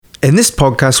In this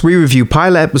podcast, we review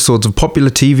pilot episodes of popular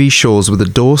TV shows with a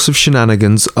dose of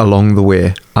shenanigans along the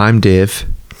way. I'm Dave.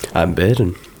 I'm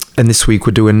Baden. And this week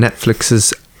we're doing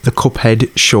Netflix's The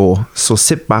Cuphead Show. So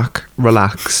sit back,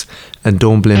 relax, and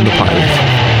don't blame the pilot.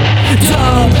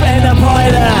 Don't blame the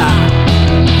pilot!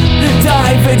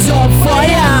 Dive into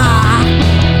fire!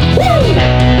 Woo!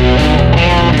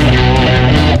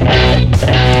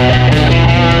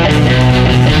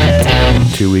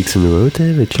 2 weeks in a row,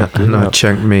 David.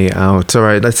 Check me out. All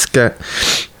right, let's get a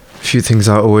few things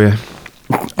out of the way.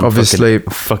 Obviously,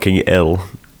 fucking ill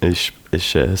is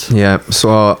shit. Yeah.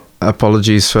 So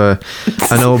apologies for.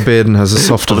 I know Baden has a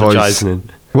softer voice.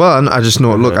 Well, I just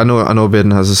know. Look, I know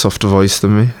Baden has a softer voice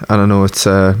than me, and I know it's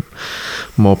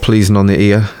more pleasing on the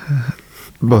ear.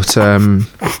 But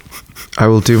I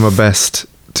will do my best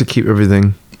to keep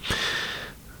everything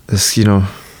as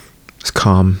as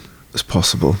calm as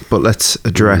possible. But let's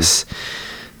address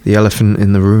the elephant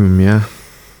in the room. Yeah.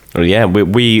 Oh yeah,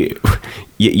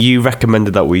 you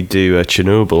recommended that we do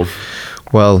Chernobyl.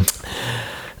 Well,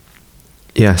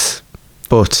 yes,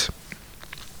 but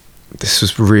this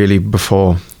was really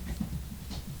before.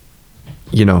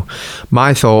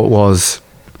 My thought was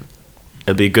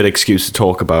it'd be a good excuse to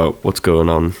talk about what's going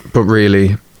on. But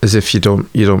really, as if you don't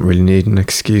really need an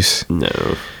excuse.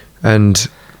 No. And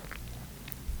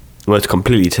well, it's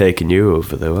completely taken you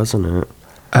over, though, hasn't it?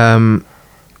 I'm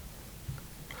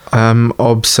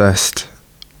obsessed,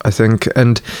 I think,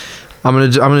 and I'm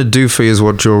gonna do for you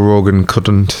what Joe Rogan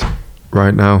couldn't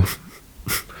right now.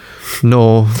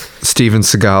 No, Steven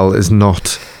Seagal is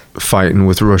not fighting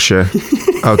with Russia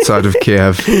outside of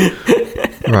Kiev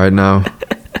right now.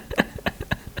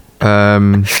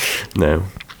 No.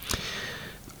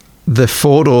 The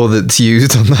photo that's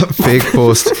used on that fake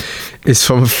post is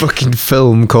from a fucking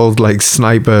film called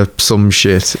Sniper some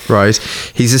shit, right?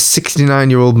 He's a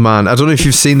 69-year-old man. I don't know if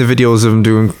you've seen the videos of him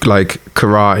doing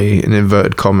karate in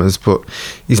inverted commas, but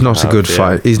he's not a good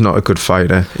fighter. He's not a good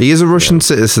fighter. He is a Russian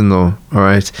citizen though, all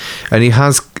right? And he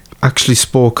has actually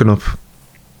spoken up.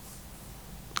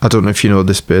 I don't know if you know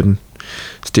this, Baden.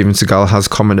 Steven Seagal has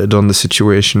commented on the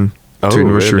situation between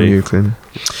Russia and Ukraine.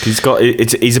 He's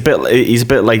a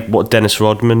bit like what Dennis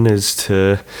Rodman is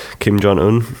to Kim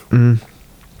Jong-un.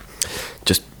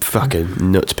 Just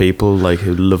fucking nuts people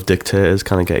who love dictators,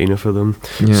 kind of get enough of them.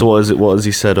 Yeah. So what has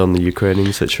he said on the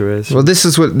Ukrainian situation? Well, this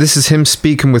is him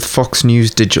speaking with Fox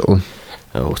News Digital.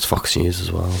 Oh, it's Fox News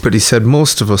as well. But he said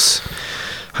most of us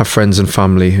have friends and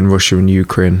family in Russia and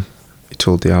Ukraine. He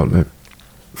told the outlet.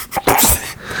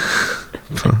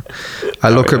 I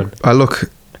look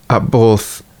at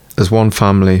both as one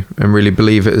family and really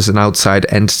believe it is an outside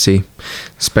entity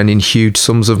spending huge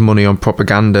sums of money on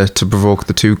propaganda to provoke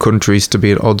the two countries to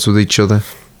be at odds with each other.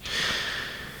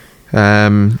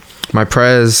 My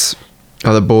prayers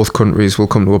are that both countries will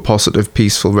come to a positive,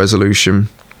 peaceful resolution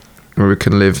where we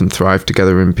can live and thrive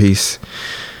together in peace.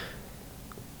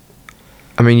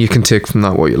 I mean, you can take from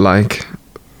that what you like.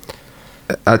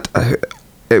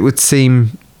 It would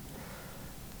seem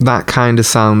that kind of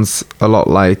sounds a lot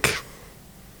like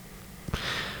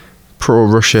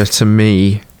pro-Russia to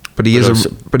me, but he is a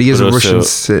Russian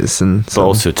citizen. So. But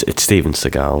also, it's Steven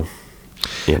Seagal.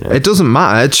 It doesn't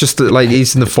matter. It's just that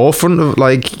he's in the forefront of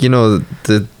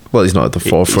well, he's not at the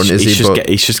forefront, is he?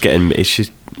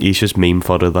 He's just meme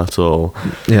fodder. That's all.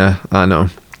 Yeah, I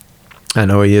know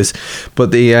he is,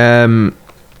 but well,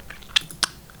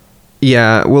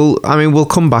 I mean, we'll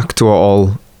come back to it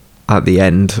all at the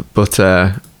end, but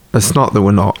it's not that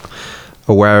we're not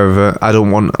aware of it. I don't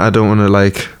want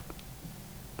to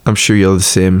I'm sure you're the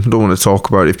same. I don't want to talk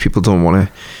about it if people don't want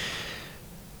to.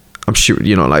 I'm sure, if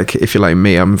you're like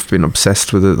me, I've been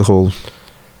obsessed with it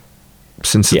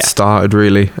since it started,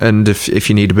 really. And if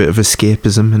you need a bit of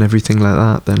escapism and everything like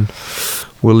that, then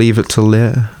we'll leave it till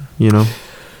later,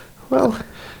 Well,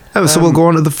 so we'll go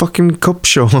on to the fucking Cuphead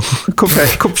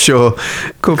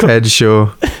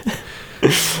show.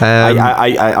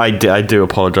 I do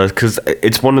apologise because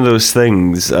it's one of those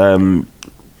things. I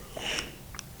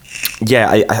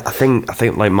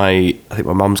think my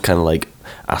mum's kind of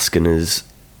asking us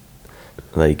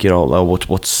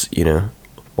what's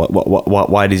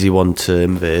why does he want to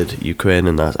invade Ukraine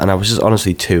and that, and I was just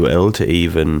honestly too ill to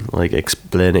even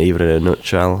explain it even in a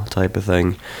nutshell type of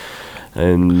thing,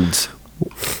 and so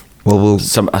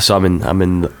I'm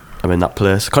in that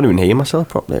place. I can't even hear myself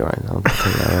properly right now.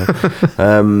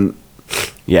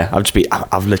 Yeah,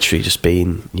 I've literally just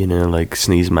been, like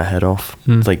sneezing my head off,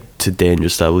 Mm. like to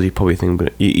dangerous levels. You probably think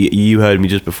you heard me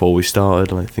just before we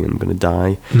started. I think I'm gonna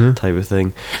die, Yeah. type of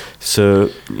thing. So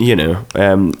we had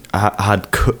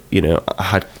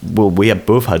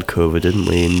both had COVID, didn't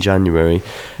we, in January?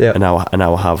 Yeah. And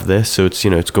now I have this. So it's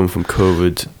it's going from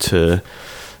COVID to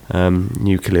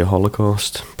nuclear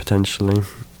holocaust potentially.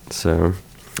 So,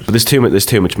 but there's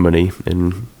too much money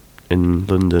in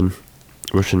London.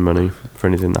 Russian money for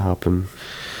anything that happened.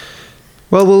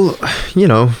 Well,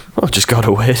 Well, just gotta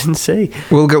wait and see.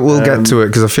 we'll get to it,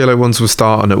 because I feel like once we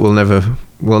start on it, we'll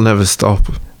never stop.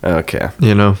 Okay.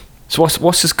 So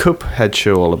what's this Cuphead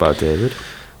show all about, David?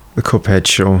 The Cuphead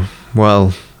show.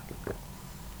 Well,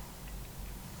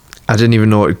 I didn't even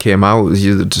know it came out. It was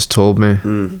you that just told me.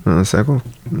 And I was like, oh,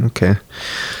 okay.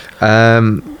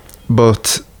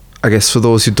 But I guess for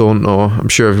those who don't know, I'm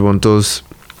sure everyone does,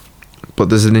 but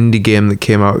there's an indie game that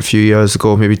came out a few years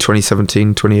ago, maybe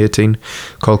 2017, 2018,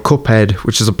 called Cuphead,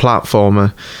 which is a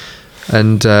platformer,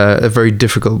 and a very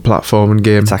difficult platforming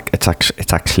game.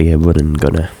 It's actually a run and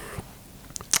gunner.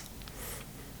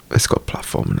 It's got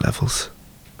platforming levels.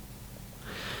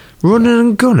 Running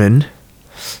and gunning?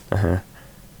 Uh-huh.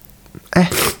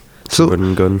 So Run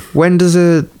and gun. when does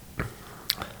a It's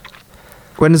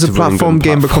a run and platform gun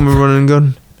game become a run and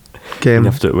gun game?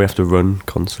 We have to run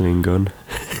constantly and gun.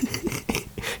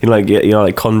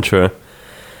 like Contra.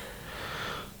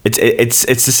 It's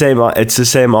the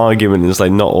same argument as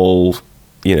like not all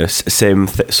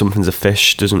something's a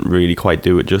fish doesn't really quite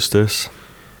do it justice.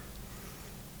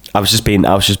 I was just being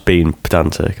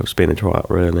pedantic. I was being a twat,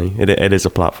 really. It is a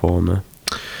platformer.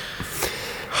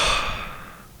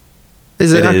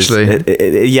 Is it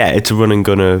actually? Yeah, it's a run and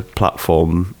gunner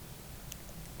platform.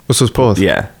 So it's both?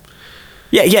 Yeah,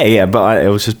 but I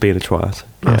was just being a twat.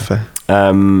 Oh, Yeah. fair.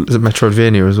 Is it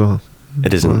Metroidvania as well?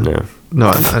 It isn't. No, No,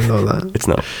 I know that. it's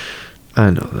not. I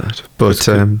know that. But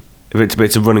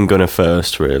It's a run and gunner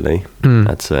first, really.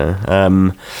 I'd say.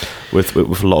 With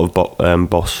a lot of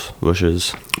boss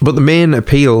rushes. but the main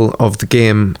appeal of the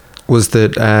game was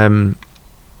that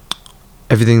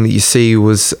everything that you see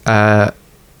was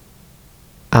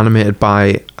animated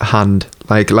by hand,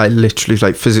 like literally,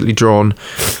 like physically drawn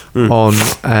on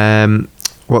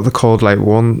what they're called, like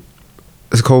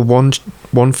is it called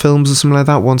one films or something like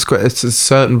that? It's a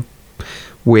certain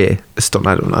way it's done.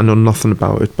 I know nothing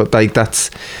about it, but like that's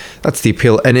the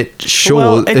appeal, and it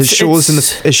shows. Well,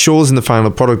 it shows in the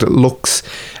final product. It looks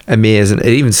amazing. It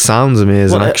even sounds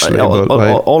amazing, actually.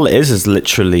 All it is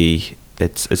literally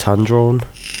it's hand drawn.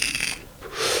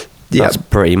 Yeah. That's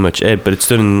pretty much it, but it's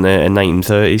done in a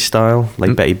 1930s style,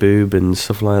 like Betty Boop and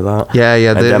stuff like that.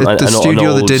 Yeah. The And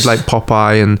studio that did like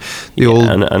Popeye and the old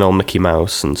and all Mickey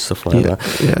Mouse and stuff like that.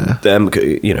 Yeah.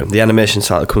 The animation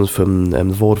style comes from the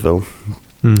vaudeville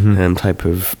type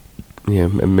of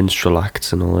minstrel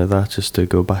acts and all of that, just to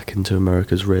go back into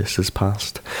America's racist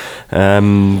past.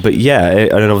 But yeah,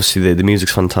 and then obviously the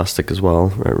music's fantastic as well,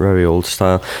 very old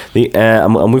style.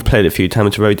 And we've played it a few times.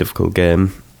 It's a very difficult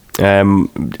game.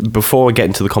 Before I get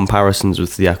into the comparisons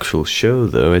with the actual show,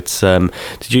 though, it's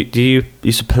did you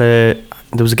used to play?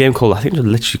 There was a game called, I think it was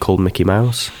literally called Mickey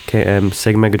Mouse,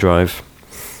 Sega Mega Drive.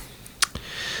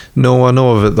 No, I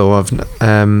know of it though. I've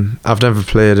never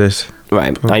played it.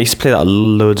 Right, I used to play that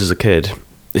loads as a kid.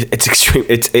 It's extreme.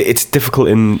 It's difficult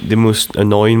in the most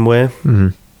annoying way. Mm-hmm.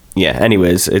 Yeah.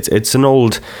 Anyways, it's an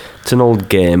old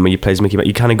game where you play as Mickey Mouse.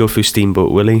 You kind of go through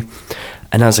Steamboat Willie,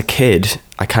 and as a kid,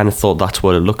 I kind of thought that's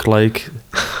what it looked like.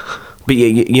 But you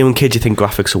young kid, you think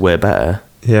graphics are way better.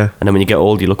 Yeah. And then when you get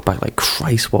old, you look back like,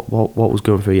 Christ, what was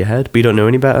going through your head? But you don't know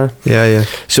any better. Yeah.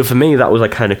 So for me, that was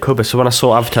like kind of Cuphead. So when I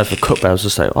saw advertised for Cuphead, I was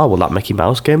just like, oh, well, that Mickey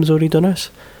Mouse game's already done it.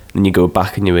 And you go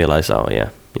back and you realise, oh, yeah.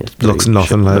 It looks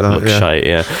nothing like that. Looks shite,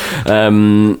 yeah.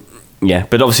 Yeah,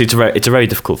 but obviously it's a very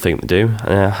difficult thing to do.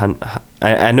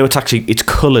 I know it's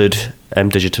coloured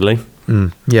digitally.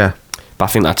 Yeah. But I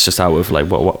think that's just out of like,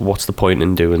 what's the point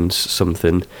in doing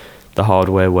something, the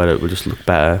hardware, where it will just look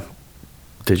better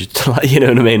digital? You know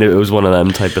what I mean? It was one of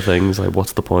them type of things. Like,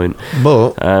 what's the point?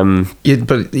 But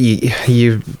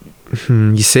you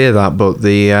say that, but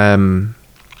there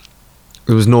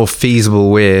was no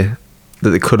feasible way that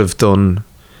they could have done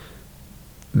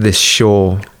this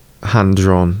show hand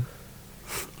drawn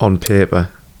on paper.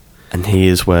 And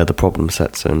here's where the problem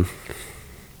sets in.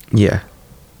 Yeah.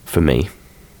 For me.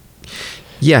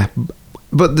 Yeah,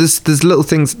 but there's little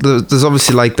things. There's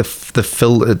obviously like the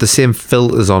filter, the same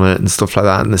filters on it and stuff like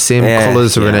that, and the same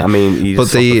colours are in it. I mean, you but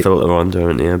put the filter on,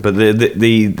 don't you? But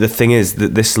the thing is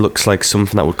that this looks like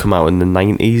something that would come out in the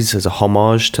 90s as a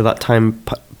homage to that time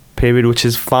period, which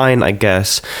is fine, I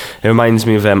guess. It reminds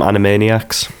me of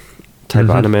Animaniacs type of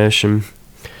animation.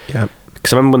 Yeah.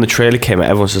 Because I remember when the trailer came out,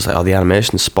 everyone's just like, "Oh, the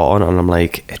animation's spot on," and I'm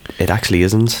like, "It actually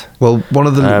isn't." Well, one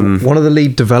of the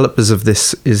lead developers of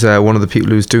this is one of the people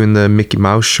who's doing the Mickey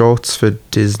Mouse shorts for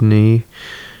Disney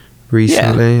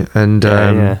recently, and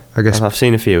I guess I've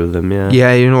seen a few of them. Yeah.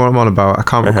 Yeah, you know what I'm on about. I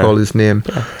can't recall his name,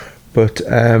 but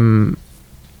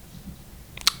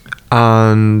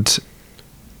and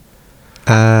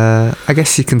I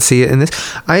guess you can see it in this.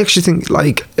 I actually think,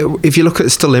 like, if you look at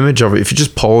the still image of it, if you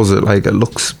just pause it, like, it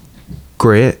looks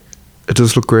great. It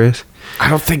does look great. I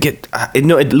don't think it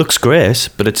looks great,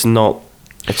 but it's not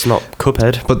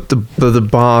Cuphead. But the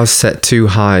bar's set too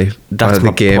high. That's by the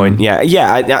my game. point. Yeah,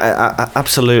 I,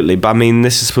 absolutely. But I mean,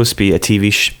 this is supposed to be a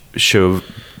TV show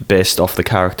based off the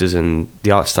characters and the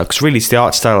art style. Because really, it's the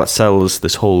art style that sells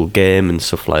this whole game and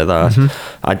stuff like that.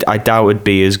 I doubt it'd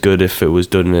be as good if it was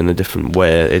done in a different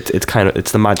way.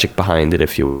 It's the magic behind it,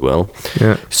 if you will.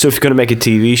 Yeah. So if you're gonna make a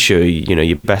TV show,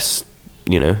 you best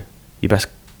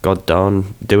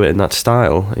goddamn do it in that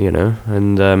style,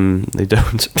 and they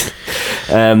don't.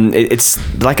 It's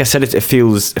like I said, it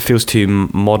feels too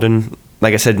modern.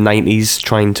 Like I said, 90s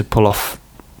trying to pull off,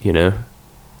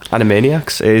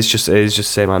 Animaniacs. It is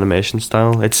just same animation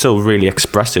style. It's still really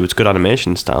expressive. It's good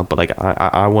animation style, but like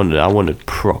I wanted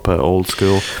proper old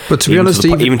school. But to be honest,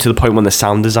 even to the point when the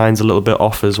sound design's a little bit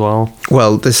off as well.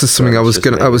 Well, this is something I was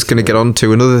gonna get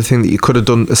onto. Another thing that you could have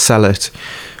done to sell it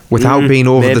without being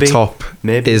over the top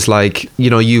is, like,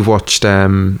 you've watched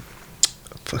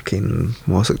fucking,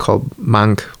 what's it called,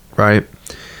 Mank, right?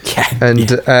 Yeah. And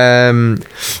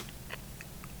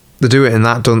they do it in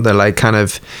that, don't they? Like, kind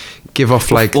of give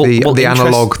off like the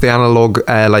analog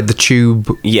like the tube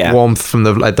warmth from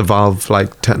the Valve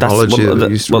like technology that they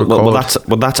used to record. That's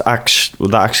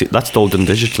all done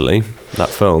digitally, that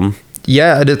film.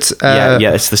 Yeah, and it's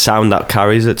it's the sound that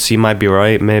carries it. So you might be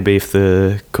right. Maybe if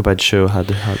the Cuphead show had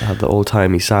the old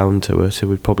timey sound to it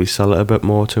would probably sell it a bit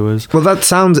more to us. Well, that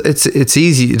sounds it's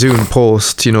easy to do in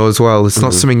post, as well. It's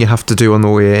not something you have to do on the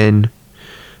way in.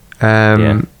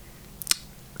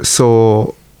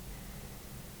 So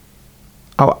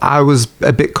I was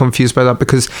a bit confused by that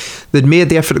because they'd made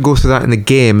the effort to go through that in the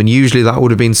game, and usually that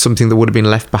would have been something that would have been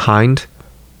left behind.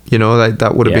 Like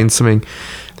that would have been something.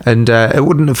 And it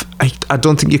wouldn't have. I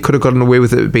don't think you could have gotten away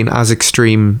with it being as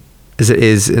extreme as it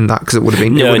is in that, because it would have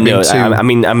been. No. I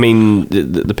mean,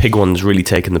 the pig one's really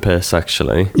taken the piss.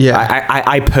 Actually, yeah.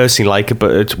 I personally like it, but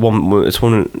it's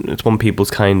one people's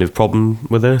kind of problem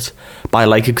with it. But I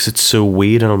like it because it's so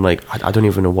weird, and I'm like, I don't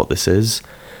even know what this is.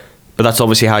 But that's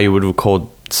obviously how you would record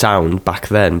sound back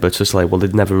then. But it's just like, well,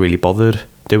 they'd never really bothered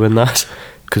doing that,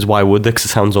 because why would they? Because it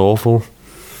sounds awful.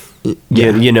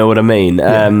 Yeah, you know what I mean.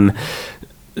 Yeah.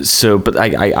 So, but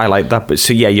I like that. But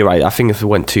so yeah, you're right. I think if it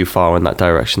went too far in that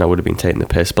direction, I would have been taking the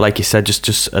piss. But like you said,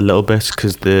 just a little bit,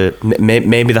 because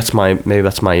maybe that's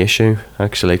my issue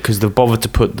actually, because they've bothered to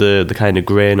put the kind of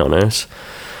grain on it.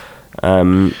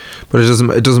 But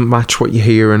it doesn't match what you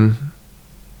hear, and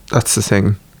that's the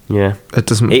thing. Yeah, it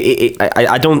doesn't.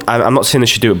 I'm not saying they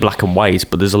should do it black and white,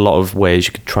 but there's a lot of ways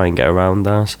you could try and get around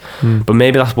that. But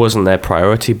maybe that wasn't their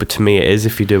priority. But to me, it is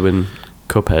if you're doing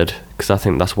Cuphead, because I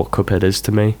think that's what Cuphead is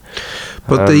to me.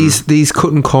 But these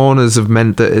cutting corners have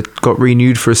meant that it got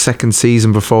renewed for a second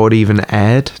season before it even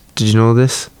aired. Did you know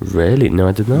this? Really? No,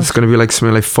 I did not. It's going to be like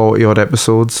something like 40 odd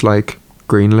episodes, like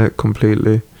greenlit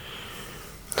completely.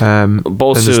 But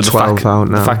also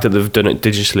the fact that they've done it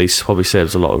digitally probably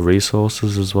saves a lot of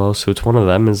resources as well. So it's one of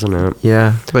them, isn't it?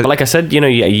 Yeah, but like I said,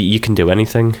 you can do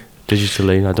anything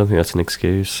digitally. I don't think that's an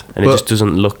excuse, and it just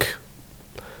doesn't look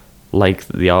like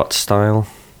the art style.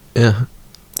 Yeah,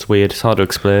 it's weird. It's hard to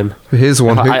explain. Here's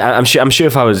one. I'm sure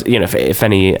if I was, if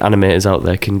any animators out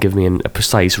there can give me a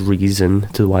precise reason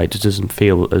to why it just doesn't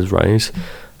feel as right,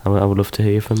 I would love to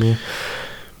hear from you.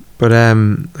 But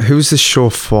who's this show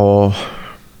for?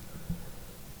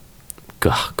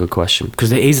 Good question.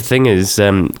 Because here's the thing: is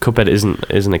Cuphead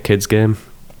isn't a kids game.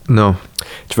 No,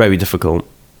 it's very difficult.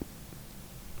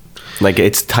 Like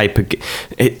it's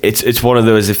it's one of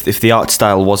those. If the art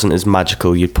style wasn't as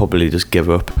magical, you'd probably just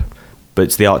give up. But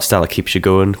it's the art style that keeps you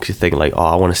going, because you think like, oh,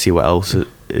 I want to see what else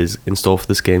is in store for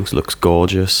this game, because it looks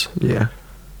gorgeous. Yeah,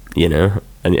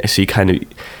 and so you kind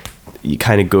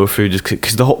of go through, just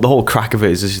because the whole crack of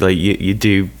it is just like you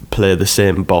do play the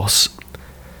same boss.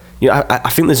 I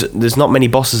think there's not many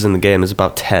bosses in the game. There's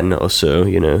about 10 or so.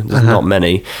 There's not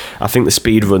many. I think the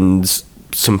speed run's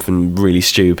something really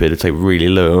stupid. It's like really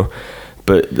low,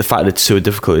 But the fact that it's so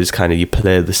difficult is kind of you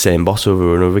play the same boss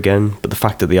over and over again. But the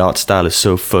fact that the art style is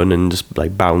so fun and just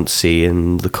like bouncy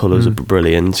and the colours are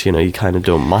brilliant, you know, you kind of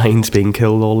don't mind being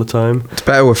killed all the time. It's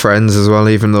better with friends as well,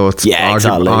 even though it's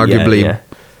arguably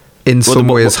in some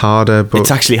ways harder. But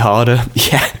it's actually harder.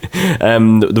 Yeah,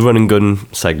 the run and gun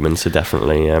segments are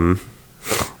definitely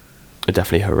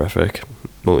horrific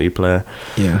multiplayer.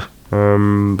 Yeah.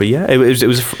 But yeah, it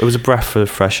was a breath of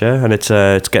fresh air, and it's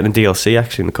getting a DLC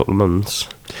actually in a couple of months.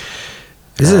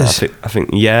 Is it? I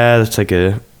think yeah, it's like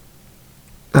the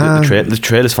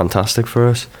trailer's fantastic for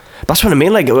us. That's what I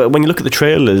mean. Like when you look at the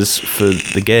trailers for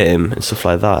the game and stuff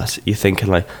like that, you're thinking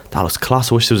like, that looks class.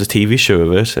 I wish there was a TV show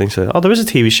of it. And you say, oh, there is a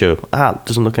TV show. It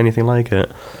doesn't look anything like it.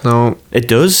 No, it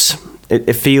does.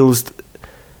 It feels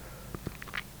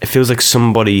like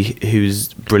somebody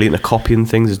who's brilliant at copying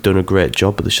things has done a great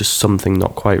job, but there's just something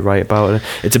not quite right about it.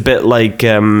 It's a bit like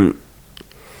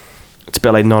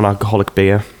non-alcoholic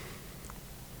beer.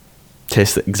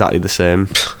 Tastes exactly the same,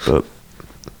 but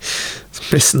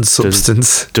it's missing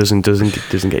substance. Doesn't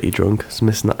get you drunk. It's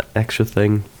missing that extra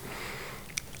thing.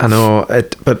 I know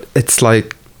it, but it's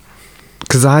like,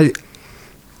 because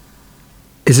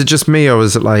is it just me, or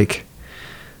is it like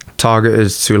targeted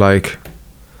to like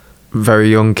very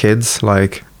young kids,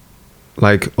 like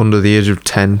under the age of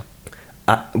 10?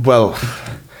 Well,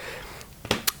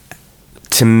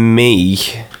 to me,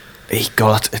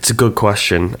 God, it's a good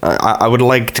question. I would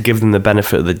like to give them the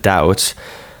benefit of the doubt,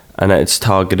 and it's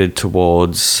targeted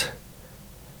towards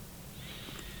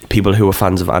people who are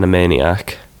fans of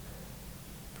Animaniac.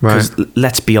 Right. Because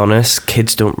let's be honest,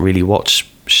 kids don't really watch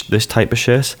this type of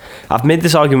shit. I've made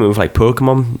this argument with like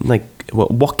Pokemon. Like,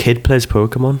 what kid plays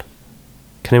Pokemon?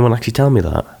 Can anyone actually tell me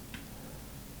that?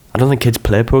 I don't think kids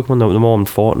play Pokemon. They're more on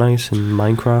Fortnite and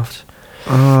Minecraft.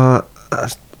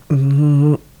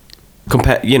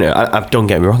 You know, I don't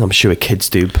get me wrong. I'm sure kids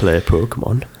do play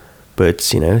Pokemon, but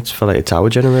it's, you know, it's for like it's our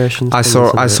generation. I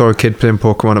saw a kid playing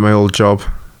Pokemon at my old job.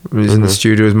 He was in the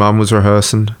studio. His mum was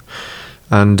rehearsing,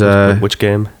 and which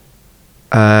game?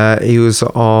 He was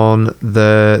on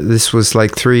this was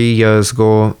like 3 years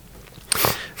ago.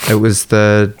 It was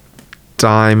the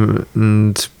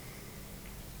Diamond,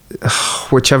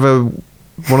 whichever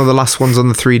one of the last ones on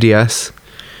the 3DS.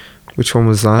 Which one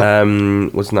was that?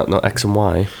 Wasn't that not X and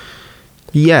Y?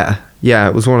 Yeah,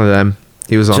 it was one of them.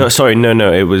 He was on. Sorry,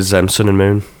 no, it was Sun and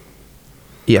Moon.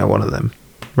 Yeah, one of them.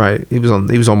 Right, he was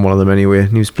on one of them anyway,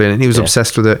 and he was playing it, and he was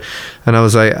obsessed with it. And I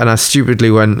was like, and I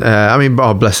stupidly went,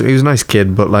 oh bless him, he was a nice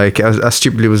kid, but like I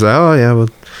stupidly was like, oh yeah, well,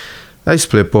 I used to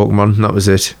play Pokemon, and that was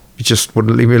it. He just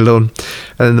wouldn't leave me alone.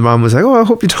 And then the man was like, oh, I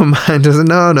hope you don't mind. I was like,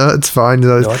 no, it's fine.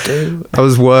 I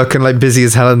was working like busy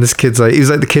as hell, and this kid's like, he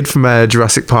was like the kid from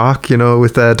Jurassic Park, you know,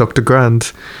 with Dr.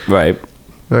 Grant. Right.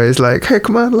 Where he's like, hey,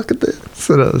 come on, look at this.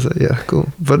 So I was like, yeah, cool.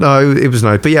 But no, it was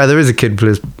nice. But yeah, there is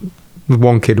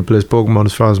one kid who plays Pokemon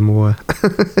as far as I'm aware.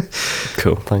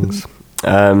 Cool, thanks.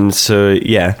 So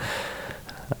yeah,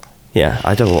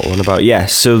 I don't know what one about. Yeah,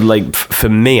 so like for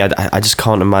me, I just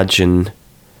can't imagine.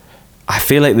 I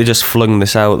feel like they just flung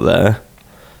this out there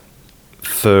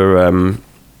for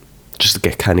just to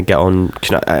get on.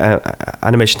 You know,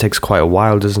 animation takes quite a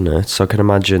while, doesn't it? So I can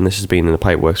imagine this has been in the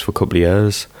pipeworks for a couple of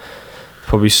years.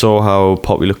 Probably saw how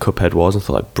popular Cuphead was and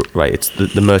thought, like, right, it's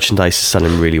the merchandise is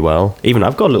selling really well. Even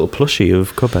I've got a little plushie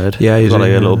of Cuphead. Yeah, I've got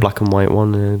like a little black and white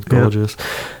one, gorgeous. Yeah.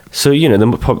 So, you know,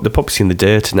 the probably in the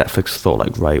day to Netflix thought,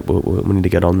 like, right, we need to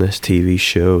get on this TV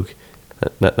show.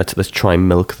 Let's try and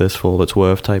milk this for all it's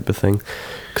worth, type of thing.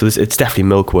 Because it's definitely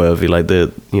milk worthy. Like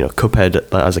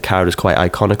Cuphead as a character is quite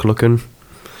iconic looking.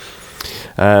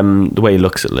 The way he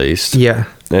looks, at least. Yeah.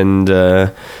 And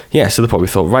so they probably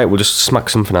thought, right, we'll just smack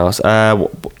something else.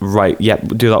 Right, yeah,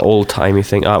 we'll do that all-timey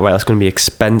thing. Right, that's going to be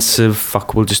expensive.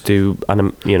 Fuck, we'll just do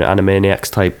Animaniacs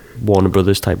type, Warner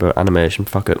Brothers type of animation.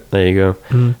 Fuck it, there you go.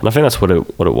 And I think that's what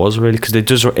it was really, because it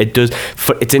does.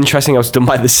 It's interesting. I was done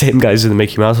by the same guys in the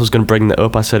Mickey Mouse. I was going to bring that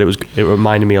up. I said it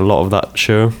reminded me a lot of that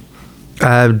show. He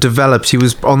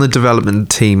was on the development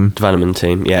team.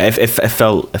 Yeah, it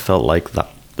felt like that.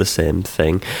 The same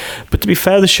thing, but to be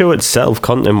fair, the show itself,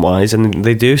 content wise, and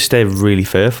they do stay really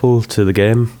faithful to the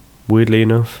game, weirdly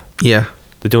enough. Yeah,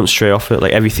 they don't stray off it.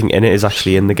 Like everything in it is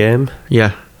actually in the game.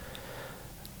 Yeah,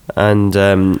 and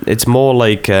it's more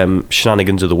like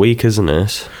shenanigans of the week, isn't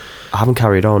it? I haven't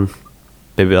carried on.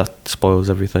 Maybe that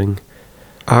spoils everything.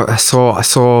 I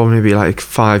saw maybe like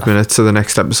 5 minutes of the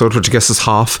next episode, which I guess is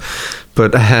half,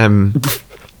 but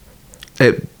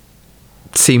it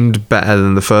seemed better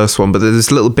than the first one. But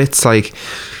there's little bits like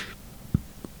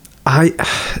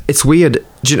it's weird.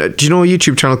 Do you know a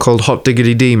YouTube channel called Hot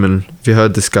Diggity Demon? Have you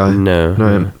heard this guy?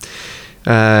 No.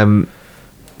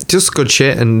 just good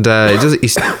shit, and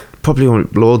he's probably on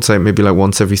loads, like maybe like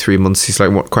once every 3 months. He's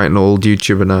like quite an old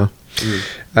YouTuber now.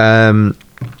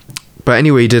 But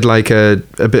anyway, he did like a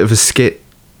bit of a skit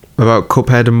about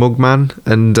Cuphead and Mugman,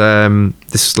 and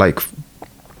this was like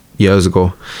years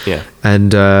ago. Yeah.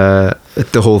 And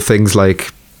the whole thing's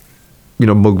like, you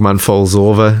know, Mugman falls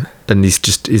over and he's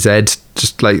just, his head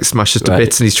just like smashes to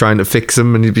bits, and he's trying to fix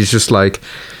him, and he's just like,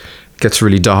 gets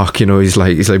really dark, you know. He's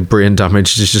like brain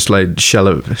damaged. He's just like shell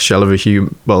of a shell of a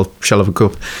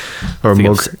cup or a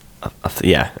mug.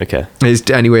 Yeah. Okay.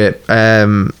 Anyway,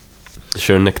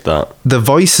 Sure, nick that. the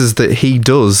voices that he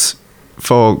does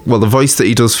the voice that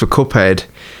he does for Cuphead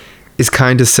is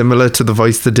kind of similar to the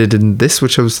voice they did in this,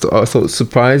 which I thought was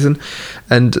surprising.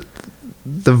 And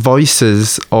the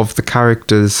voices of the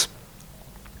characters,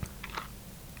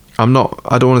 I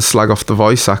don't want to slag off the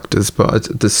voice actors,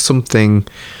 but there's something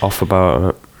Off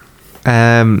about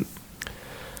it.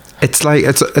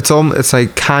 It's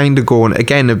like kind of going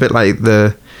again a bit like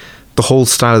the whole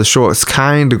style of the show. It's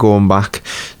kind of going back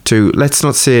to, let's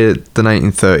not say the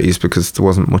 1930s, because there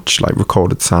wasn't much like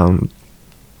recorded sound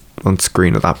on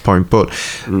screen at that point, but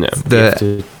No,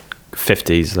 the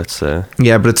 50s, let's say.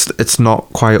 yeah, but it's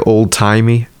not quite old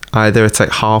timey either. It's like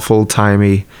half old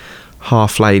timey,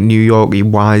 half like New Yorky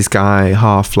wise guy,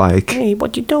 half like, Hey,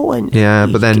 what you doing? yeah,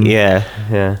 but then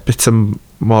Yeah. bits of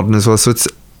modern as well. So it's,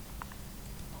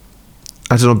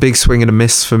 I don't know, big swing and a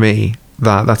miss for me.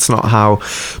 That's not how.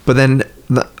 But then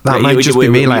that might just be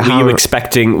me. Like,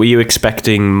 were you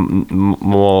expecting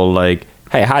more like,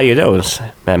 hey, how you doing,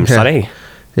 Sonny?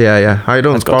 Yeah. How you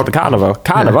doing? Let's go to the carnival.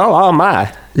 Oh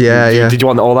my. Yeah. Did you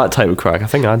want all that type of crack? I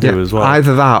think I do as well.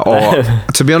 Either that, or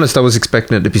to be honest, I was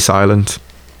expecting it to be silent.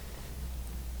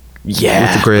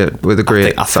 Yeah, with a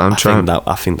great soundtrack.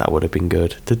 I think that would have been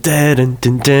good.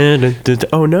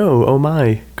 Oh no! Oh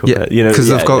my! Yeah, because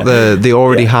they've got they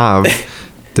already have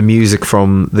the music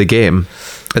from the game,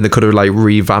 and they could have like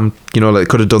revamped. You know, like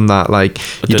could have done that. Like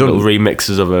you done little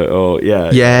remixes of it, or yeah.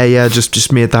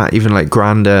 Just made that even like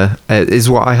grander.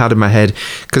 Is what I had in my head,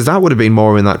 because that would have been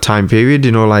more in that time period.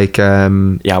 You know, like I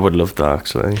would love that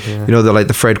actually. Yeah. You know,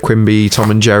 the Fred Quimby, Tom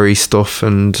and Jerry stuff,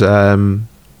 and.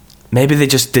 Maybe they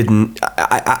just didn't.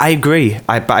 I agree.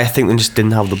 But I think they just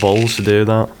didn't have the balls to do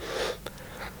that.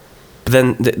 But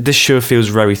then this show feels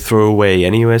very throwaway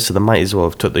anyway, so they might as well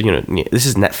have took the. You know, this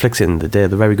is Netflix at the end of the day.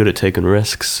 They're very good at taking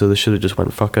risks, so they should have just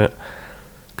went fuck it.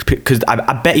 Because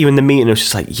I bet you in the meeting it was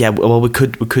just like, yeah, well we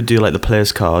could do like the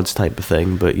players cards type of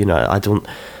thing, but you know I don't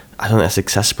think that's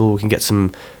accessible. We can get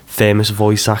some famous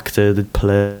voice actor that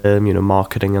play you know,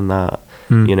 marketing and that,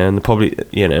 you know, and they probably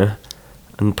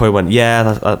And probably went,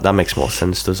 yeah, that makes more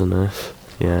sense, doesn't it?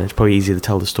 Yeah, it's probably easier to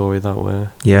tell the story that way.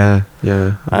 Yeah.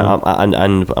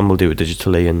 And we'll do it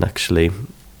digitally and actually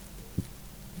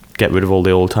get rid of all the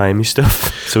old timey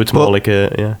stuff. So it's more like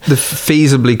They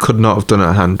feasibly could not have done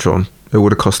it hand drawn. It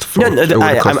would have cost a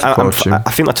fortune.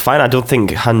 I think that's fine. I don't think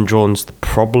hand drawn's the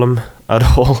problem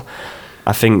at all.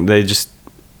 I think they just.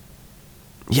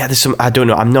 Yeah, there's some. I don't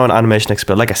know. I'm not an animation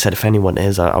expert. Like I said, if anyone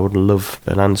is, I would love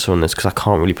an answer on this, because I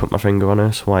can't really put my finger on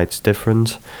it. Why it's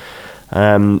different.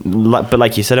 But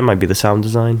like you said, it might be the sound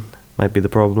design. Might be the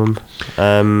problem.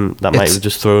 That might have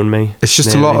just thrown me. It's just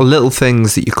maybe a lot of little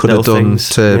things that you could have done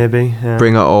to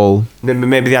bring it all.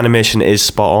 Maybe the animation is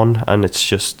spot on, and it's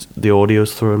just the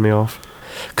audio's throwing me off.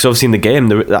 Because obviously in the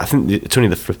game, I think it's only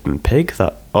the flipping pig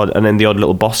and then the odd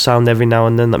little boss sound every now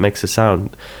and then that makes a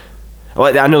sound.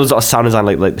 Well, I know there's a lot of sound design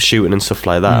like the shooting and stuff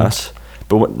like that,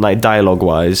 but like dialogue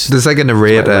wise, there's like a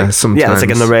narrator sometimes. Yeah, it's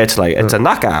like a narrator, like it's a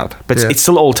knockout, but it's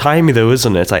still old timey though,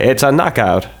 isn't it? It's like it's a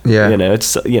knockout. Yeah, you know,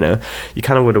 it's you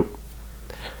kind of would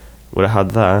have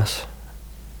had that,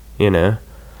 you know.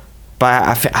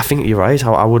 But I think you're right.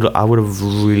 I would have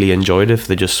really enjoyed it if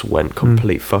they just went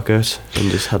complete fuck it and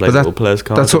just had like little players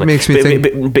cards. That's what makes me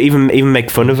think. But even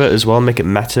make fun of it as well, make it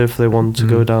meta if they want to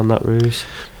go down that route.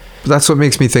 But that's what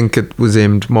makes me think it was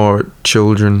aimed more at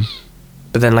children.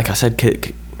 But then, like I said,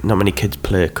 not many kids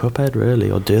play Cuphead, really,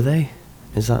 or do they?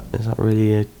 Is that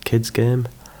really a kids' game?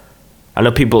 I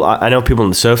know people on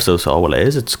the surface though. So, well, it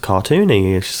is. It's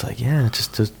cartoony. It's just like, yeah,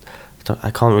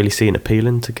 I can't really see it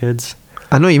appealing to kids.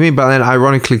 I know what you mean, but then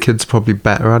ironically, kids are probably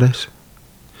better at it.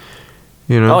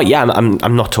 You know? Oh yeah,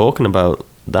 I'm not talking about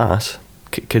that.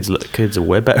 Kids are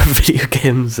way better at video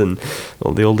games than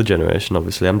the older generation.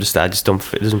 Obviously, I just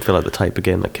don't. It doesn't feel like the type of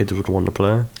game that kids would want to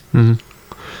play. Mm-hmm.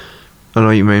 I know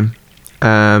what you mean.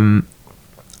 And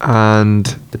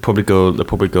they probably go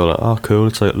like, oh cool,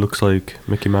 it looks like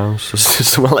Mickey Mouse or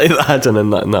something like that, and then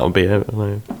that'll be it.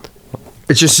 Like,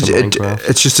 it's just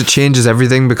it changes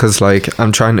everything, because like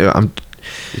I'm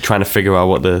You're trying to figure out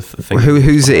what the thing.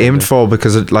 Who's it aimed for?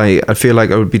 Because I feel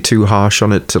like I would be too harsh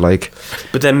on it to like.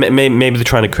 But then maybe they're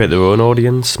trying to create their own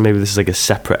audience. Maybe this is like a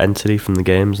separate entity from the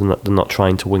games, and they're not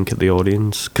trying to wink at the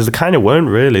audience, because they kind of weren't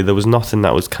really. There was nothing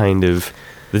that was kind of.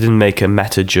 They didn't make a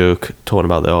meta joke talking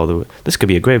about this could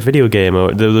be a great video game,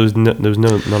 or there was none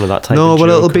of that type. No, of but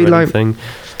joke it'll be or like anything.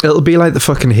 it'll be like the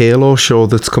fucking Halo show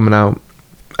that's coming out.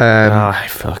 I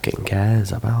fucking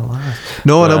cares about that.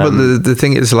 No, but the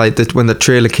thing is, like, that when the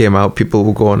trailer came out, people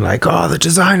were going like, "Oh, the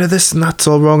design of this and that's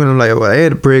all wrong," and I'm like, well, I hate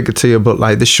to break it to you, but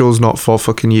like, this show's not for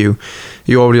fucking you.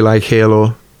 You already like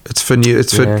Halo. It's for new.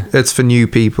 It's for new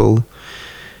people.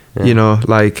 Yeah. You know,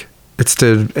 like, it's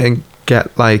to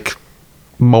get like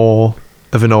more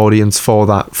of an audience for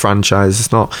that franchise.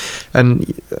 It's not,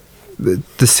 and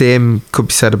the same could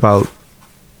be said about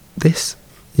this.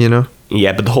 You know.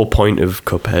 Yeah, but the whole point of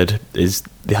Cuphead is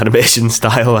the animation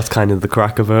style. That's kind of the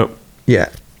crack of it. Yeah.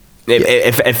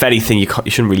 If anything, you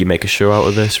shouldn't really make a show out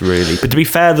of this, really. But to be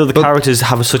fair, though, the characters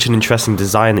have such an interesting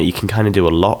design that you can kind of do a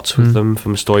lot with them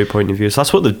from a story point of view. So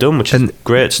that's what they've done, which is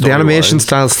great. The animation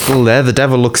style's still there. The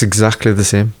devil looks exactly the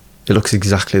same. It looks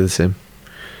exactly the same.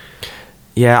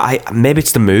 Yeah, maybe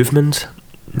it's the movement.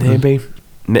 Maybe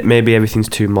everything's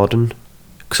too modern,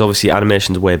 because obviously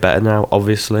animation's way better now.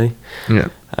 Obviously, yeah.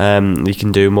 You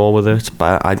can do more with it,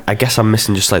 but I guess I'm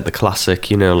missing just like the classic,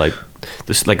 you know, like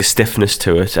there's like a stiffness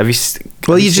to it. Have you seen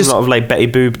a lot of like Betty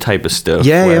Boop type of stuff?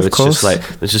 Yeah, where of it's course. just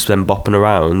like there's just them bopping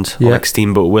around, or Yeah. like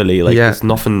Steamboat Willie. Like there's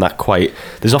nothing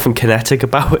there's nothing kinetic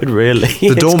about it, really.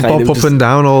 They don't bop up and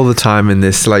down all the time in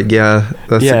this. Like, that's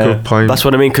a good point. That's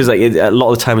what I mean, because like a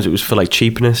lot of the times it was for like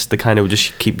cheapness. They kind of would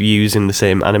just keep using the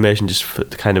same animation just for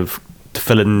kind of to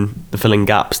fill in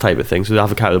gaps type of thing. So they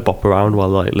have a character bop around while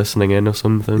like listening in or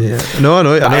something. Yeah. No, I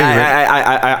know.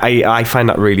 I find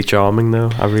that really charming though.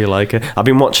 I really like it. I've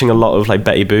been watching a lot of like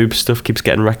Betty Boop stuff. Keeps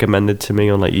getting recommended to me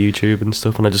on like YouTube and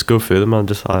stuff, and I just go through them. I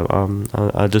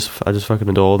just fucking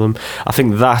adore them. I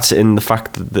think that in the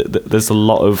fact that there's a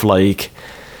lot of like.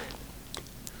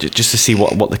 Just to see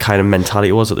what the kind of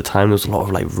mentality was at the time, there was a lot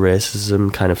of like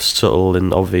racism, kind of subtle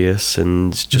and obvious,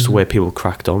 and just the way people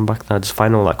cracked on back then. I just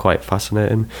find all that quite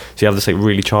fascinating. So you have this like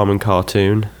really charming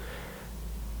cartoon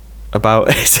about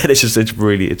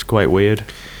it's quite weird,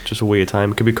 just a weird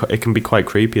time. It can be quite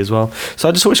creepy as well. So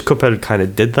I just wish Cuphead kind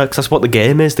of did that, because that's what the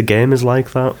game is. The game is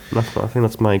like that. I think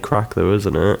that's my crack though,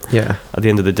 isn't it? Yeah. At the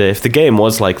end of the day, if the game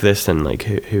was like this, then like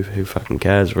who fucking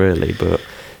cares really? But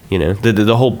you know,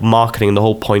 the whole marketing, the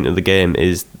whole point of the game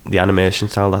is the animation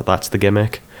style. That's the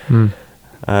gimmick.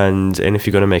 And if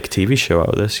you're going to make a TV show out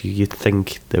of this, you'd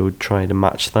think they would try to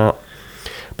match that.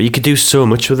 But you could do so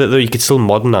much with it, though. You could still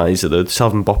modernise it, though. Just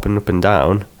have them bopping up and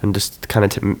down and just kind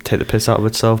of take the piss out of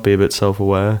itself, be a bit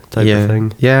self-aware type of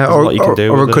thing. Yeah, There's a lot you can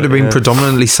do or with it could have been yeah.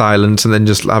 predominantly silent and then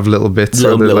just have little bits.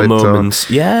 Little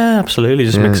moments. Yeah, absolutely.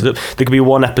 Just mix it up. There could be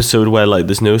one episode where like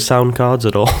there's no sound cards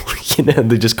at all. You know,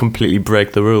 they just completely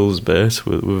break the rules bit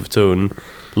with its own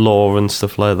lore and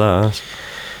stuff like that.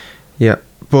 Yeah,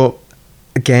 but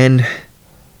again,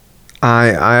 I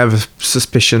have a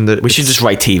suspicion that we should just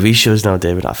write TV shows now,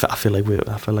 David. I feel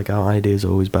like our idea is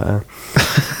always better.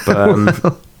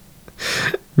 But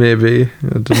maybe,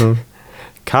 I don't know.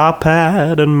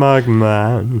 Carpet and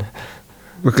Mugman.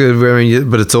 Because, I mean,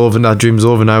 but it's over. That dream's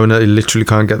over now, and I literally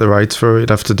can't get the rights for it. You'd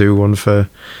have to do one for.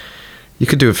 You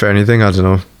could do it for anything. I don't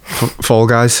know. Fall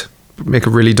Guys. Make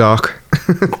it really dark.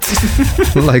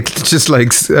 like just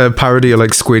like a parody of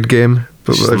like Squid Game,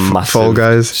 but like massive, Fall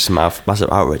Guys. Just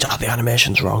massive outrage. The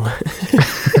animation's wrong.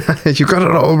 You got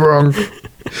it all wrong.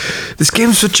 This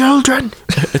game's for children.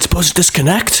 It's supposed to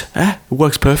disconnect. It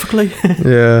works perfectly.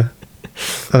 Yeah,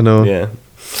 I know. Yeah.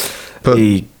 But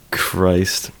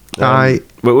Christ. We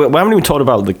haven't even talked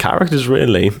about the characters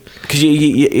really, because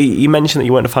you mentioned that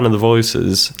you weren't a fan of the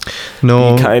voices.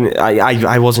 No,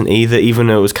 I wasn't either. Even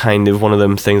though it was kind of one of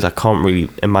them things I can't really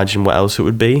imagine what else it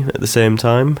would be at the same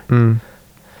time.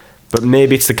 But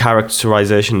maybe it's the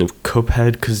characterization of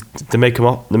Cuphead, because they make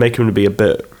him to be a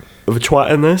bit of a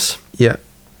twat in this. Yeah.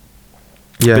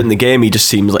 But in the game, he just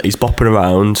seems like he's bopping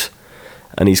around,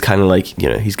 and he's kind of like, you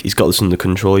know, he's got this under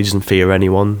control. He doesn't fear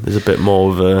anyone. There's a bit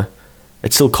more of a.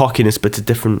 It's still cockiness, but it's a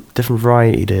different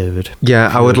variety, David.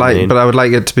 Yeah, I would like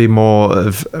it to be more.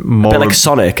 A bit like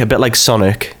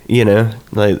Sonic, you know,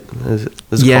 like there's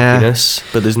cockiness,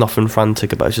 but there's nothing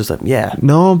frantic about it. It's just like, yeah.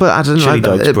 No, but I don't like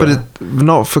that. But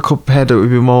not for Cuphead. It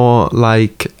would be more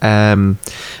like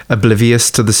oblivious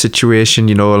to the situation,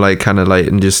 you know, like kind of like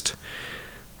and just.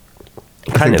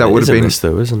 I think that would have been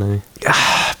though, isn't he?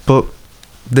 But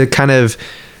the kind of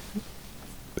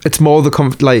it's more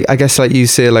the like, I guess, like you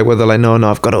say, like where they're like, no,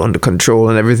 I've got it under control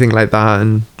and everything like that,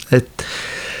 and it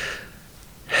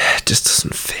just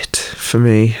doesn't fit for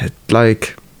me.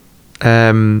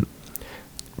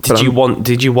 Did you want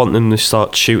them to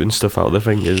start shooting stuff out of their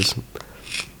fingers?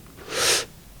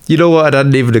 You know what? It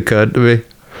hadn't even occurred to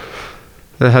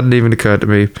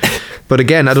me. But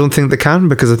again, I don't think they can,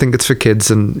 because I think it's for kids,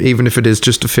 and even if it is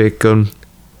just a fake gun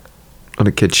on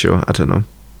a kids show, I don't know.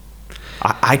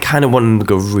 I kind of want them to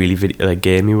go really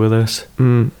gamey with us,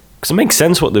 because it makes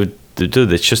sense what they do.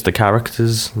 It's just the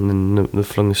characters, and then they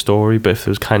flung the story. But if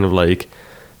there was kind of like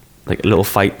little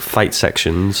fight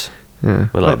sections, Yeah.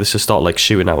 where like they just start like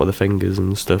shooting out with the fingers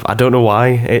and stuff. I don't know why.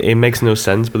 It makes no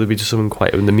sense, but there'd be just something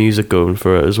quite, and the music going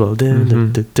for it as well. But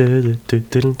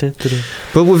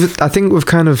I think we've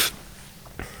kind of,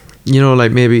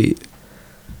 like maybe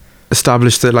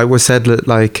established that, like we said, that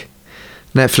like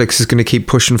Netflix is going to keep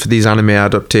pushing for these anime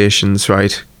adaptations,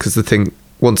 right? Because they think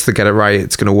once they get it right,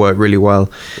 it's going to work really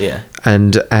well. Yeah.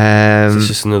 And it's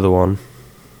just another one.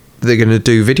 They're going to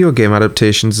do video game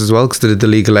adaptations as well, because they did the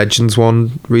League of Legends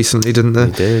one recently, didn't they?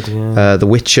 They did, yeah. The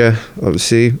Witcher,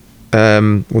 obviously,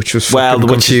 which was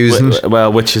confusing.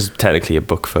 Which is technically a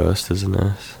book first, isn't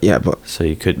it? Yeah, but so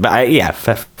you could, but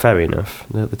fair enough.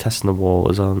 They're testing the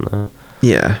waters, aren't they?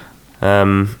 Yeah.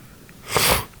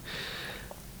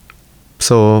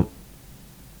 So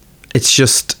it's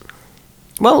just.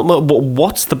 Well,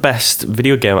 what's the best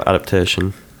video game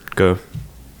adaptation? Go.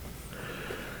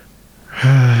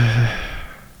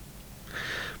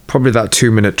 Probably that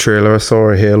 2-minute trailer I saw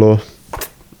of Halo.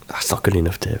 That's not good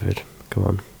enough, David.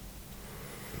 Come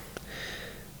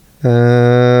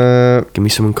on. Give me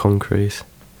something concrete.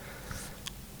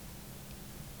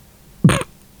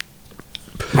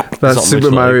 That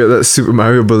Super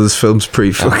Mario Brothers film's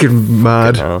pretty fucking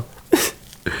mad.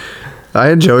 I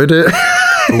enjoyed it.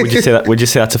 Would you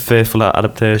say that's a faithful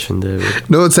adaptation, David?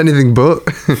 No, it's anything but.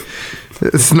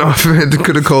 It's not. It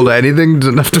could have called it anything. It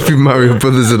doesn't have to be Mario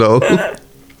Brothers at all.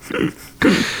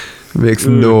 It makes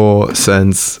no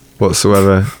sense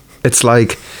whatsoever. It's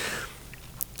like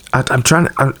I'm trying.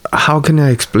 How can I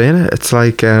explain it? It's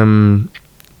like I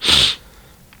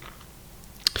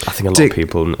think a lot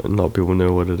of people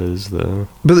know what it is, though.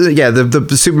 But yeah,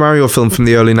 the Super Mario film from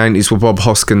the early 90s with Bob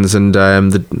Hoskins and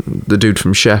the dude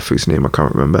from Chef, whose name I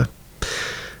can't remember.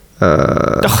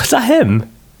 Is that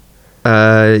him?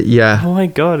 Yeah. Oh my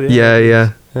god.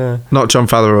 Yeah. Not John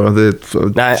Favreau.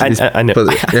 I know.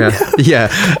 But, yeah,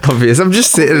 obvious. I'm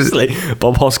just saying. Like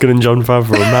Bob Hoskins and John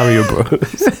Favreau, Mario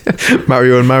Bros.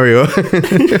 Mario and Mario.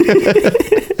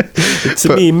 It's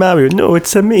me, Mario. No,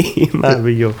 it's a me,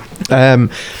 Mario.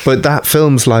 But that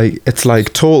film's it's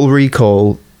like Total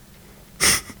Recall,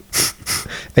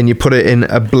 and you put it in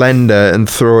a blender and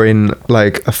throw in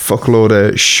like a fuckload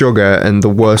of sugar and the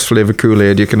worst flavour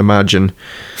Kool-Aid you can imagine.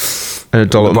 And a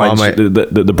dollop Marmite.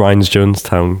 The Brian's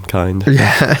Jonestown kind.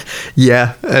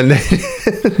 Yeah. And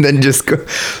then just go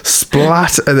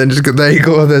splat, and then just go, there you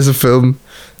go, there's a film.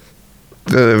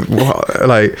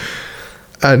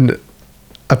 And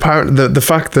apparently the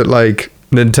fact that like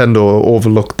Nintendo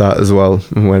overlooked that as well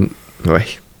and went,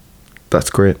 right, that's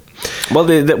great. Well,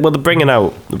 they're bringing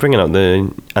out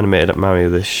the animated Mario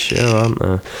this year, aren't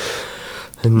they?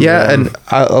 And, and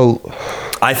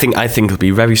I think it'll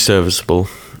be very serviceable,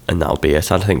 and that'll be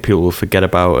it. I think people will forget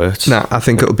about it. Nah, I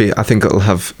think it'll be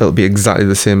exactly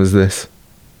the same as this.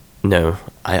 No,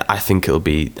 I think they'll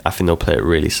play it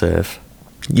really safe.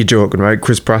 You're joking, right?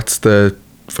 Chris Pratt's the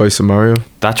voice of Mario.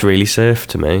 That's really safe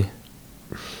to me,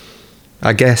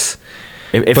 I guess.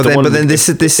 If they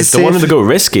wanted to go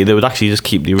risky, they would actually just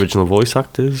keep the original voice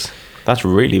actors. That's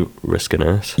really risking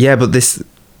it. Yeah, but this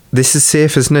is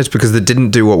safe, isn't it? Because they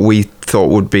didn't do what we thought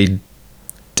would be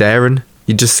daring.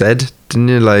 You just said, didn't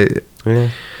you? Like, yeah.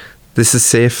 This is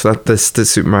safe. That the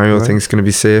Super Mario thing's going to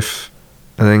be safe.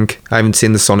 I think. I haven't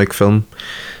seen the Sonic film.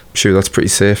 I'm sure that's pretty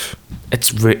safe.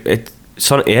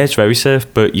 Sonic, yeah, it's very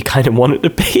safe, but you kind of want it to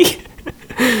be.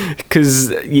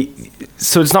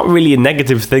 So it's not really a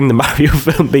negative thing, the Mario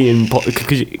film being,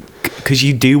 because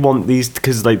you do want these,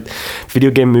 because like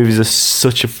video game movies are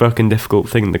such a fucking difficult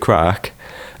thing to crack.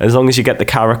 As long as you get the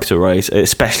character right,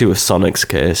 especially with Sonic's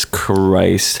case,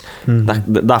 Christ,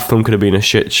 that film could have been a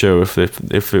shit show if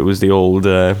it was the old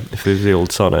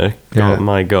Sonic. Yeah. Oh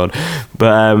my god!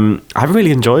 But I really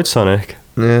enjoyed Sonic.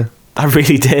 Yeah. I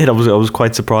really did. I was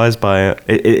quite surprised by it.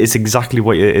 It's exactly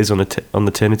what it is on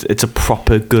the tin. It's a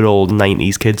proper good old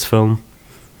 90s kids film.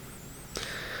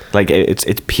 Like it's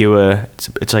pure.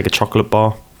 It's like a chocolate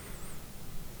bar.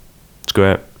 It's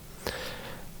great.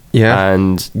 Yeah.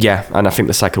 And I think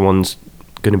the second one's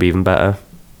going to be even better.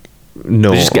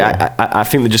 No. I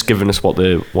think they're just giving us what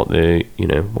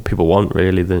people want,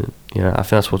 really. I think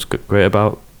that's what's great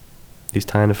about these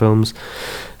kind of films.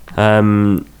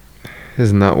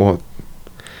 Isn't that what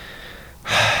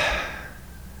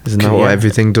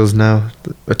everything does now?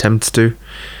 Attempts to.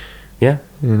 Yeah.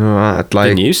 You know, I'd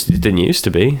like. It didn't used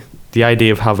to be. The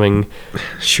idea of having.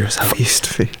 Sure as hell it used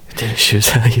to be. Sure as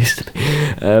hell it used to be.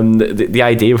 The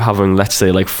idea of having, let's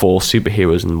say, like 4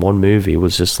 superheroes in one movie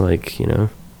was just like, it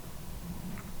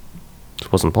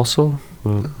wasn't possible.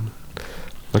 Well,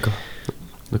 look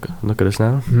at us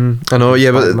now. I know,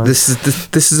 yeah, but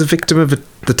this is a victim of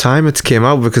the time it came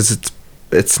out, because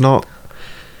it's not.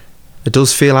 It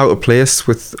does feel out of place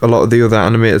with a lot of the other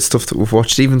animated stuff that we've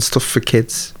watched, even stuff for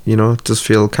kids. It does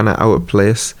feel kind of out of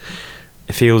place.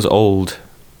 It feels old,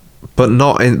 but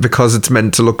not because it's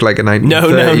meant to look like a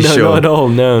 1930s show. No, not at all.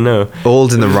 No.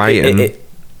 Old in the writing.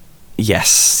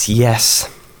 Yes,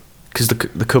 because the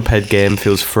Cuphead game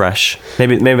feels fresh.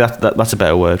 Maybe that's a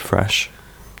better word. Fresh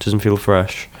doesn't feel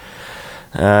fresh.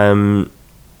 Also,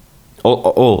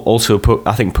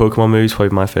 I think Pokemon movie is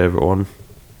probably my favourite one.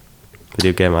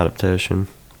 Video game adaptation.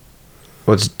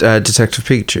 What's Detective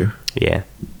Pikachu? Yeah.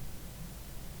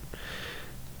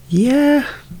 Yeah.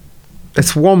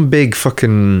 It's one big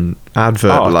fucking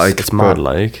advert. It's mad.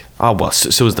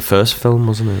 So was the first film,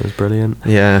 wasn't it? It was brilliant.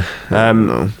 Yeah.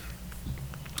 No.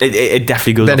 It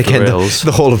definitely goes. Then off again, the rails.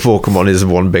 the whole of Pokemon is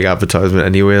one big advertisement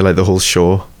anyway. Like the whole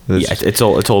show. It's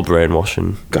all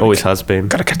brainwashing. Always has been.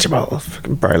 Gotta catch them all.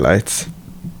 Fucking bright lights.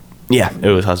 Yeah, it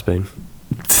always has been.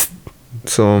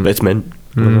 So but it's mint.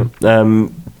 But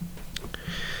not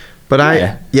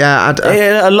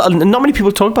many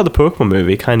people talk about the Pokemon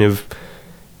movie. Kind of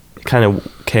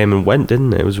came and went,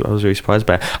 didn't it? I was really surprised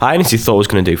by it. I honestly thought it was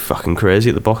going to do fucking crazy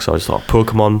at the box office. I just thought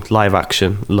Pokemon live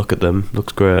action. Look at them,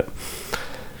 looks great.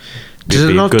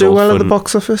 Did it not do well at the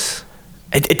box office?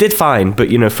 It did fine, but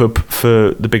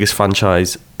for the biggest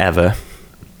franchise ever,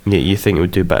 you think it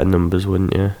would do better numbers,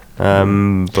 wouldn't you?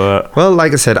 But well,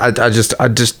 like I said, I just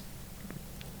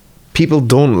people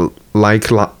don't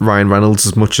like Ryan Reynolds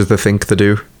as much as they think they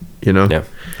do. Yeah,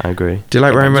 I agree. Do you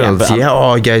like Ryan Reynolds? Yeah.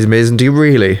 Oh, yeah, he's amazing. Do you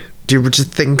really? Do you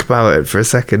just think about it for a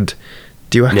second?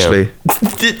 Do you actually?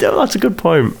 No, that's a good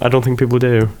point. I don't think people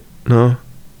do. No.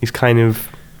 He's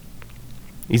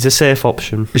a safe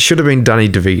option. It should have been Danny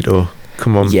DeVito.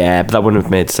 Come on. Yeah, but that wouldn't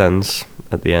have made sense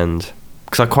at the end.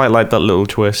 Because I quite like that little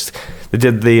twist. They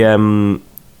did the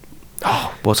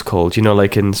what's it called?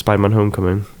 Like in Spider-Man: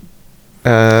 Homecoming.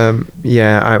 Yeah.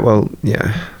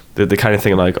 The kind of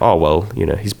thing like, oh well,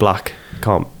 he's black.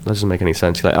 That doesn't make any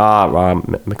sense. You're like,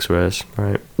 right, mixed race,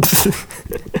 right?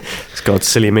 It's got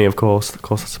silly me, of course. Of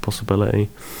course, that's a possibility.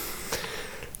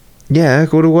 Yeah,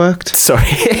 go to work. Sorry.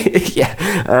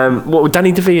 Yeah. What with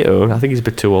Danny DeVito? I think he's a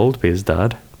bit too old to be his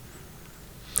dad.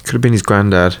 Could have been his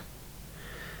granddad.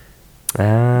 Could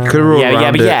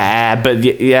have but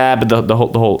the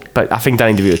whole. But I think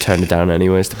Danny DeVito turned it down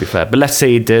anyways. To be fair, but let's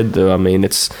say he did, though. I mean,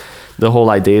 it's the whole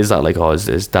idea is that like,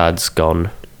 his dad's gone,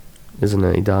 isn't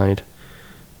it? He died.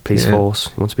 Police force.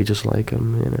 He wants to be just like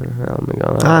him. Oh my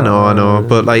god. I know.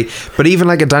 But even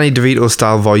like a Danny DeVito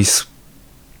style voice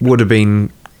would have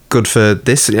been good for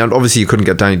this. Obviously, you couldn't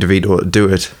get Danny DeVito to do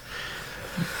it,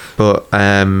 but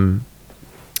then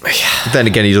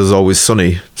again, he does Always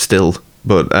Sunny still.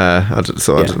 But I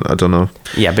don't know.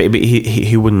 Yeah, but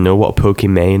he wouldn't know what a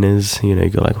Pokemon is. You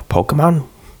go like Pokemon.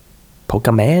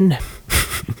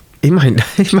 He might not.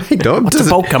 What's a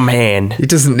Pokemon? He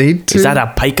doesn't need to. Is that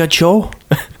a Pikachu?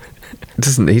 He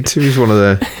doesn't need to. He's one of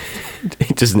the.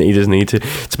 He doesn't need to.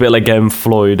 It's a bit like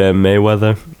Floyd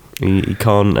Mayweather. He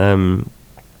can't.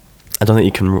 I don't think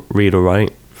he can read or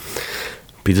write.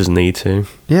 But he doesn't need to.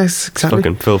 Yes, exactly. He's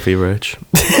fucking filthy rich.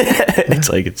 It's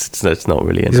like it's not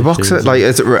really. He's a boxer. Like,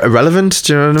 is it irrelevant?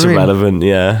 Do you know what I mean? It's irrelevant.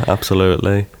 Yeah,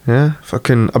 absolutely. Yeah,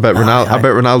 fucking. I bet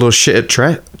Ronaldo's shit at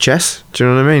chess. Do you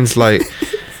know what I mean? It's like,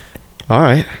 all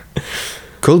right,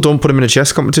 cool. Don't put him in a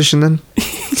chess competition then.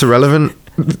 It's irrelevant.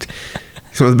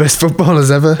 He's one of the best footballers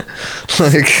ever.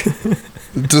 Like,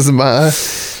 it doesn't matter.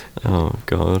 Oh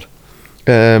god.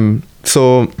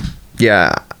 So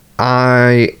yeah,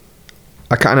 I'm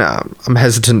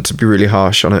hesitant to be really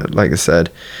harsh on it. Like I said,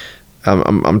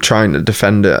 I'm trying to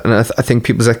defend it, and I think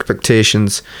people's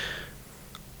expectations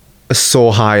are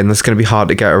so high, and it's going to be hard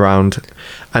to get around.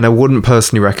 And I wouldn't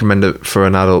personally recommend it for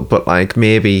an adult, but like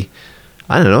maybe,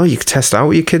 I don't know, you could test out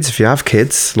with your kids if you have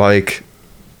kids. Like,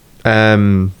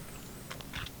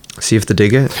 see if they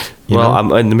dig it.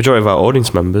 And the majority of our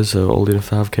audience members are old enough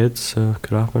to have kids, so it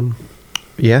could happen.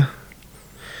 Yeah.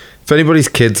 If anybody's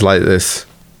kids like this,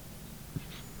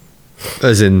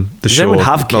 As in the Does show, anyone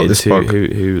have not kids this book.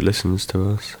 who listens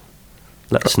to us?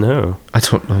 Let us know. I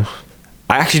don't know.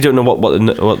 I actually don't know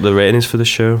what the rating is for the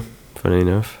show. Funny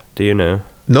enough, do you know?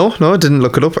 No, I didn't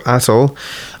look it up at all.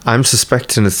 I'm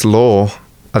suspecting it's low.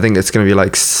 I think it's going to be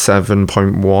like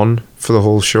 7.1 for the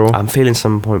whole show. I'm feeling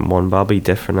 7.1, but I'll be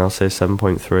different. I'll say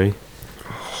 7.3.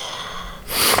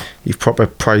 You've proper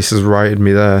prices righted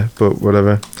me there, but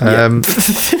whatever. Yeah.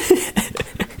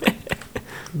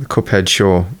 The Cuphead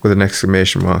Show with an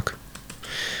exclamation mark.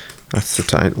 That's the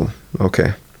title.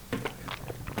 Okay.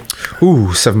 Ooh,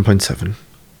 7.7.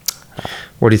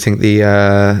 What do you think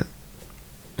the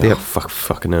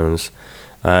Fucking knows.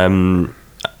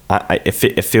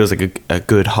 It feels like a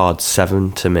good hard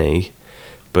 7 to me,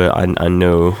 but I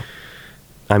know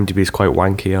IMDb is quite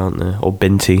wanky, aren't they? Or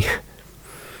binty.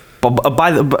 But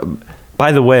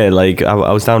by the way, like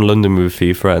I was down in London with a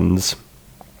few friends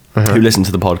who listen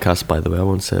to the podcast. By the way, I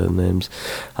won't say their names.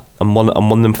 And one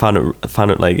of them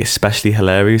found it like especially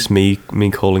hilarious. Me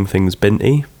calling things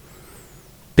binty.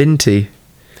 Binty?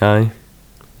 Aye.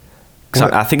 'Cause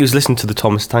I think he was listening to the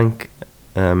Thomas Tank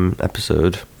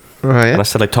episode. Right. And I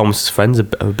said, like, Thomas's friends are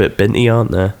a bit binty,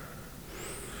 aren't they?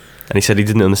 And he said he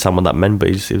didn't understand what that meant, but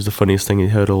it was the funniest thing he'd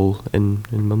heard all in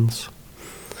months.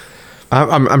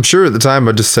 I'm sure at the time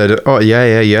I just said, oh,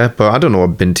 yeah, but I don't know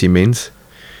what binty means.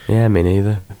 Yeah, me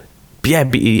neither. But yeah,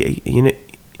 but you know...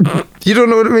 You don't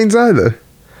know what it means either?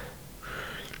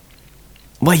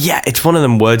 Well, yeah, it's one of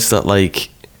them words that, like,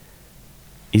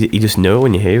 you just know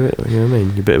when you hear it, you know what I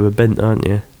mean? You're a bit of a bint, aren't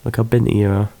you? Look how binty you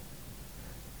are.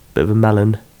 Bit of a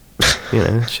melon. You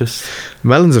know, it's just...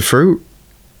 Melon's a fruit,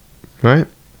 right?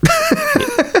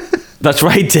 That's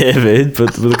right, David,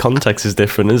 but the context is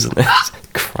different, isn't it?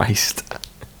 Christ.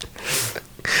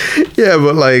 Yeah,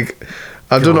 but like,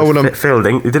 I don't know what I'm... Phil,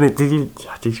 did you...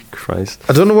 Christ.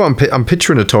 I don't know what I'm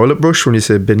picturing a toilet brush when you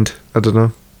say bint. I don't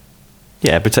know.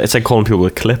 Yeah, but it's like calling people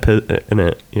a clip, isn't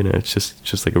it? You know, it's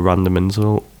just like a random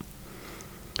insult.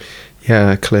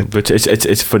 Yeah, clip. But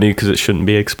it's funny because it shouldn't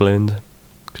be explained.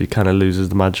 Because it kind of loses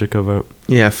the magic of it.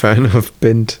 Yeah, fair enough.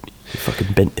 Bint. You fucking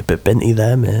a bit binty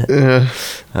there, mate. Yeah.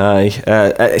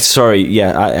 Aye. Sorry.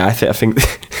 Yeah, I think.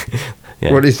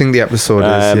 Yeah. What do you think the episode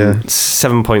is? Yeah.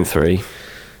 7.3.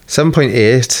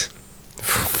 7.8.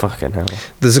 Fucking hell.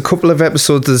 There's a couple of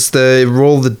episodes. There's the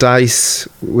Roll the Dice,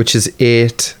 which is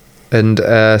 8, and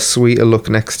Sweeter Luck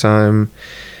Next Time,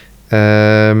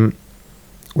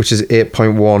 which is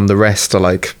 8.1. The rest are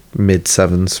like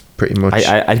mid-7s, pretty much.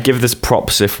 I'd give this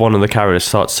props if one of the characters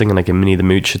starts singing like a Minnie the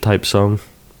Moocher type song.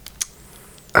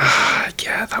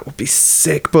 Yeah, that would be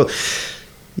sick. But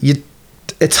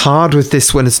it's hard with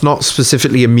this when it's not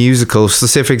specifically a musical. So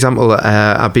say, for example,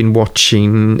 I've been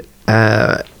watching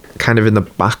kind of in the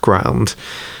background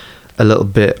a little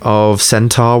bit of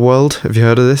Centaur World. Have you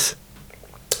heard of this?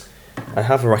 I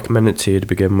have recommended to you to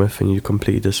begin with, and you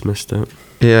completely dismissed it.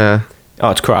 Yeah. Oh,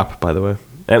 it's crap, by the way.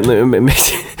 But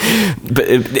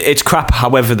it's crap.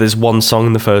 However, there's one song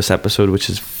in the first episode which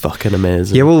is fucking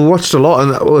amazing. Yeah, well, we watched a lot,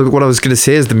 and what I was going to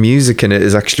say is the music in it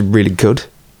is actually really good.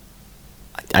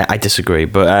 I disagree,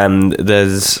 but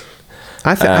there's.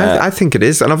 I think it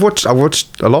is, and I've watched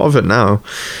a lot of it now.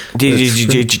 Do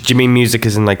you mean music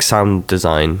as in like sound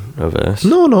design of it?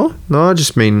 No. I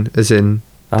just mean as in.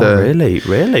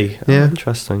 Really? Yeah. Oh,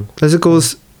 interesting. As it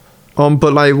goes on,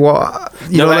 but like what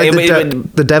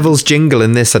the Devil's Jingle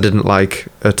in this, I didn't like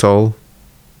at all.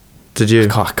 Did you?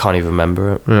 I can't even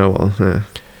remember it. Oh well, yeah.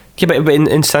 Yeah, but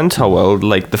in Centaur World,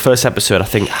 like the first episode, I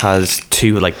think has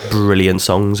 2 like brilliant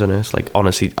songs in it. Like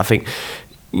honestly, I think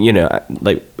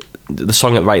like the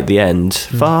song right at the end,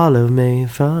 "Follow me,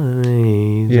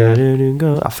 Yeah.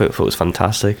 go." I thought it was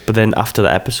fantastic. But then after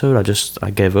that episode,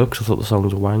 I gave up because I thought the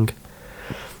songs were wank.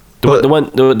 They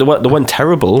weren't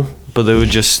terrible, but they were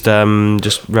just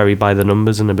very by the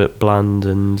numbers and a bit bland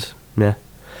and yeah.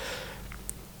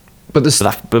 But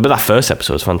that first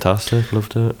episode was fantastic.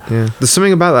 Loved it. Yeah, there's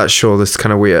something about that show that's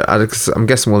kind of weird. I'm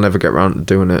guessing we'll never get around to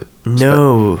doing it.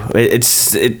 No, but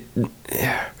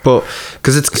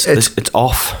because it's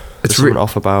off. It's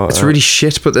off about. It's really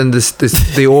shit. But then this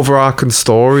the overarching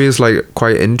story is like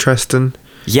quite interesting.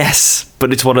 Yes,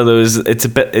 but it's one of those. It's a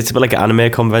bit like an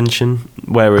anime convention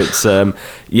where it's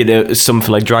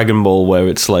something like Dragon Ball, where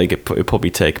it's like it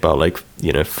probably take about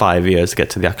 5 years to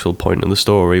get to the actual point of the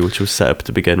story, which was set up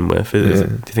to begin with. Do you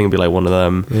think it'd be like one of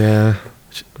them? Yeah,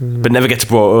 but never gets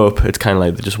brought up. It's kind of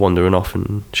like they're just wandering off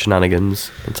and shenanigans.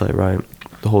 It's like, right,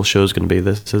 the whole show's going to be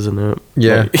this, isn't it?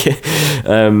 Yeah.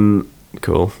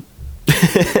 Cool.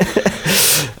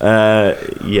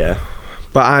 Yeah.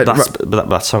 But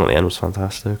that song at the end was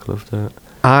fantastic. Loved it.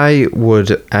 I would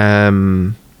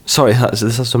Sorry,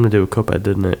 this has something to do with Cuphead,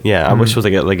 didn't it? Yeah, I wish it was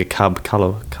like a Cab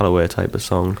Calloway type of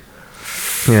song.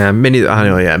 Yeah, Minnie. I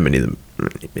know. Yeah, Minnie the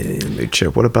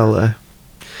Moocher. What about I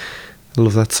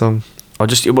love that song. Or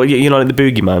just, well, you know, like the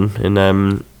Boogeyman in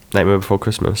Nightmare Before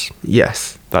Christmas.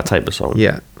 Yes. That type of song.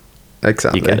 Yeah.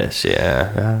 Exactly. You get this,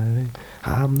 yeah.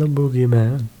 I'm the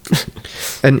Boogeyman.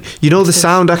 And you know the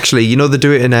sound actually. You know they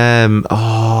do it in that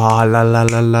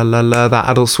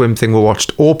Adult Swim thing we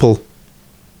watched, Opal.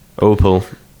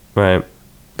 Right.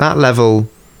 That level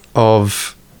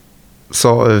of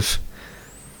sort of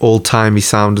old-timey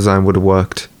sound design would have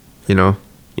worked, you know,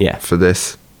 Yeah. for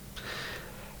this.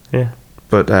 Yeah.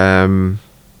 But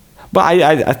But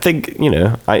I think, you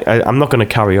know, I'm not going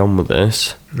to carry on with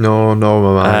this. no,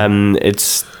 my man.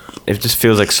 It just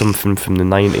feels like something from the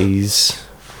 90s,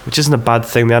 which isn't a bad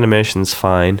thing. The animation's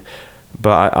fine,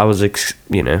 but I was,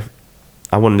 you know,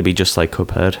 I wanted to be just like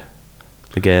Cuphead,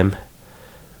 the game.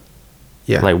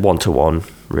 Yeah. Like 1-to-1,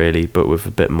 really, but with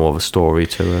a bit more of a story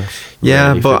to it. Yeah,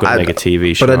 really, if but you're gonna make a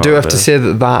TV show. But I do out have of to it. say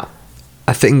that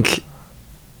I think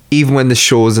even when the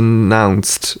show's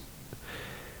announced,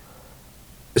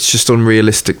 it's just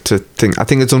unrealistic to think. I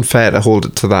think it's unfair to hold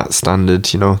it to that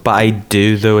standard, you know. But I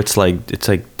do, though. It's like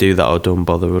do that or don't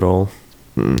bother at all,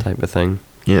 type of thing.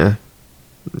 Yeah.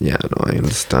 Yeah, no, I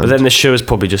understand. But then the show is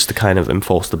probably just to kind of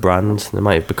enforce the brand. They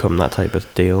might have become that type of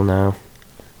deal now.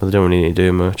 But they don't really need to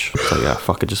do much. It's like, yeah,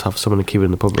 fuck it, just have someone to keep it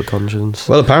in the public conscience.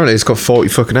 Well, apparently it's got 40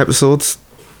 fucking episodes,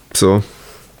 so...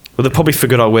 Well, they probably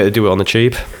figured out a way to do it on the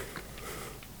cheap.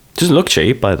 Doesn't look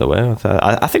cheap, by the way.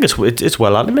 I think it's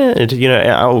well animated, you know,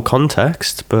 out of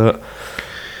context. But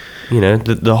you know,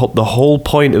 the whole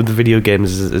point of the video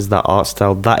games is that art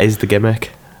style. That is the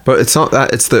gimmick. But it's not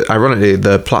that. It's ironically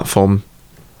the platform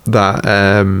that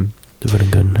The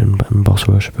Running Gun and Boss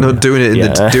Rush. no, doing it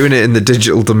in the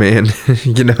digital domain,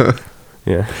 you know.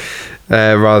 Yeah.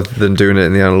 Rather than doing it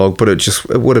in the analog, but it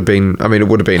would have been. I mean, it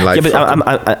would have been like. Yeah,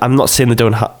 but I'm not saying they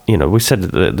don't have. You know, we said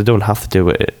that they don't have to do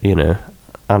it. You know,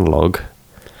 analog.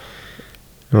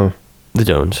 Oh. They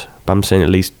don't. But I'm saying at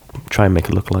least try and make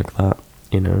it look like that.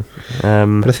 You know.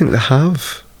 But I think they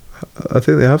have. I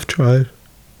think they have tried.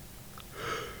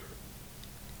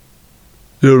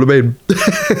 You know what I mean?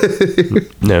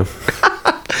 No.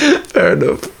 Fair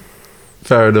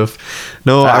enough.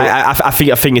 No, I think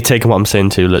you're taking what I'm saying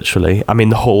too literally. I mean,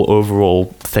 the whole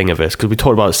overall thing of this, because we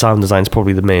talked about sound design is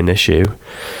probably the main issue.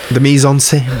 the mise en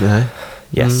scène, eh?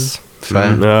 Yes.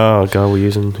 Fair. Oh god, we're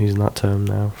using that term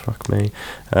now. Fuck me.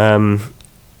 Well,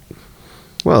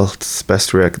 it's the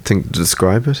best way I could think to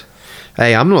describe it.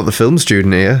 Hey, I'm not the film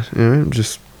student here. You know, I'm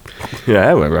just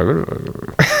Yeah. rubber.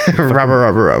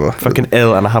 Fucking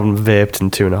ill, and I haven't vaped in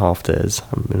 2.5 days.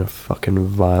 I'm in a fucking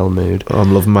vile mood. Oh,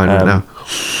 I'm loving mine right now.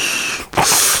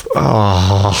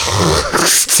 Oh,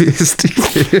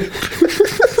 Steve.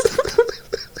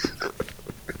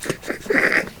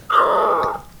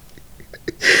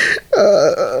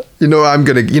 You know I'm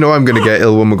gonna get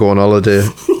ill when we go on holiday.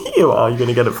 You are. You're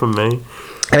gonna get it from me.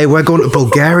 Hey, we're going to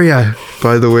Bulgaria,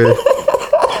 by the way.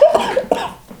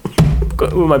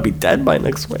 We might be dead by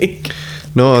next week.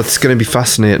 No, it's going to be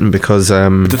fascinating because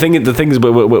The thing is,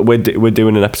 we're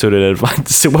doing an episode in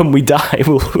advance, so when we die,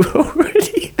 we'll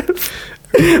already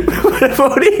have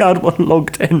already had one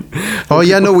logged in. oh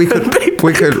yeah, no, we could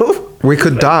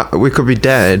die, we could be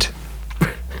dead,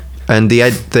 and the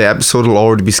episode will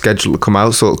already be scheduled to come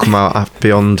out, so it'll come out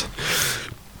beyond.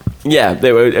 Yeah,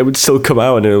 it would still come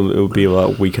out, and it'll be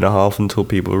like a week and a half until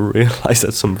people realise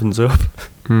that something's up.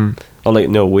 Or like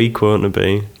no week, won't it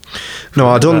be? No,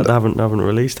 I don't. They haven't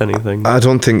released anything. I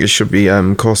don't think it should be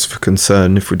cause for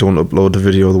concern if we don't upload the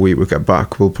video the week we get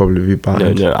back. We'll probably be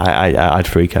banned. No, I'd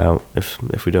freak out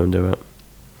if we don't do it.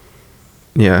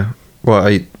 Yeah.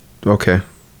 Well, okay.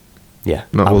 Yeah,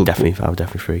 No, I would definitely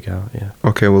freak out. Yeah.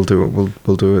 Okay, we'll do it.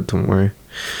 We'll do it. Don't worry.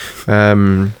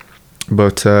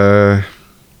 But do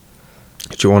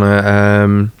you want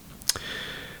to?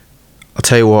 I'll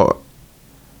tell you what.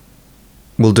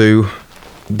 We'll do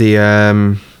the.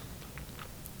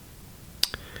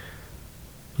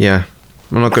 Yeah,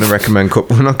 I'm not going to recommend.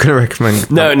 We're not going to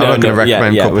recommend. No, I'm not going to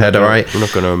recommend Cuphead. All right. We're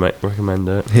not going to recommend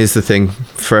it. Here's the thing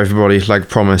for everybody, like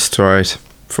promised. All right,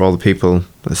 for all the people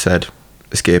that said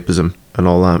escapism and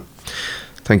all that.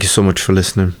 Thank you so much for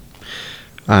listening.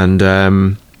 And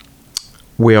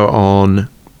we are on.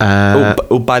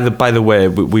 By the way,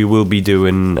 we will be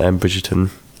doing Bridgerton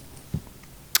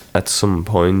at some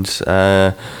point.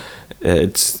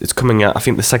 It's coming out. I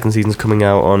think the second season's coming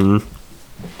out on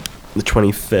the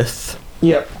 25th.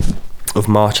 Yep. of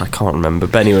March. I can't remember,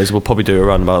 but anyways, we'll probably do it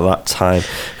around about that time,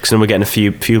 because then we're getting a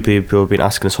few people who have been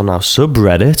asking us on our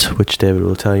subreddit, which David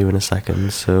will tell you in a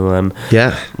second. So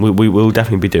we will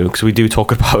definitely be doing, because we do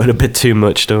talk about it a bit too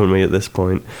much, don't we, at this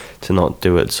point, to not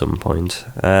do it at some point.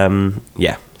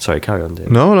 Sorry, carry on,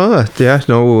 David.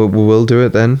 No, we will do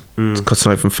it then. It's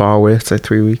not from far away. It's like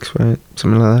 3 weeks, right?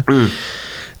 Something like that.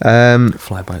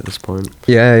 Fly by at this point.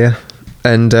 Yeah.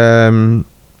 And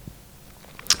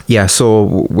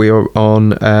so we're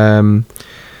on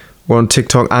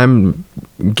TikTok. I'm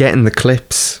getting the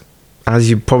clips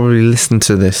as you probably listen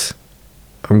to this.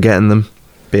 I'm getting them.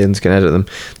 Baden's gonna edit them.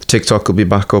 The TikTok will be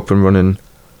back up and running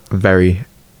very,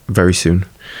 very soon,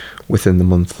 within the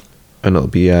month, and it'll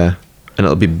be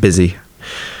busy.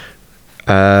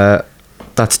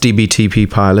 That's DBTP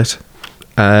Pilot.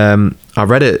 Our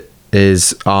Reddit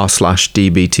is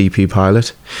r/DBTP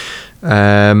Pilot.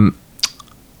 And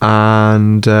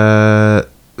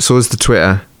so is the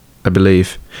Twitter, I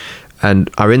believe. And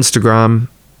our Instagram,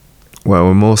 where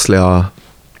we mostly are,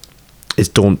 is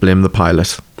Don't Blame the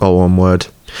Pilot, all one word.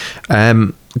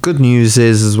 Good news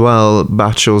is as well,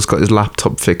 Batcho's got his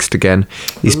laptop fixed again.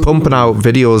 He's pumping out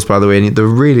videos, by the way, and they're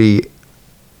really,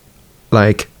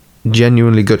 like,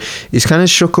 genuinely good. He's kind of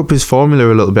shook up his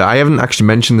formula a little bit. I haven't actually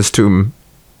mentioned this to him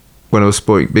when I was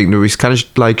speaking. He's kind of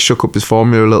like shook up his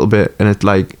formula a little bit, and it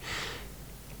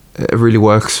really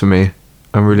works for me.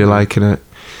 I'm really liking it.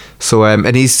 So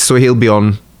he'll be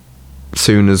on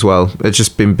soon as well. It's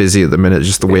just been busy at the minute,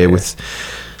 just the way with,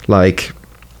 like,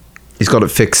 he's got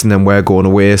it fixed and then we're going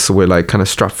away, so we're like kind of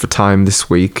strapped for time this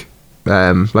week.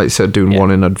 Like I said, doing one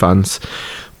in advance.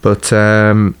 But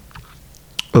other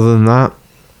than that,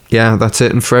 yeah, that's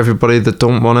it. And for everybody that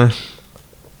don't want to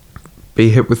be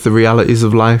hit with the realities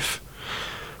of life,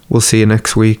 we'll see you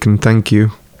next week, and thank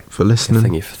you for listening.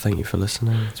 Thank you for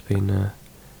listening. It's been a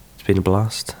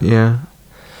blast. Yeah.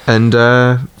 And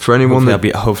for anyone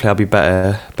hopefully I'll be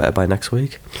better by next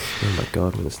week. Oh my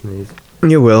god, I'm gonna sneeze.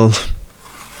 You will,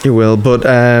 but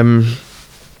at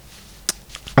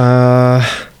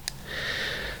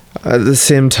the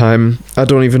same time, I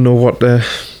don't even know what to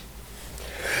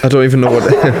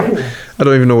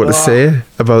say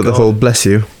about the whole, bless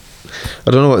you.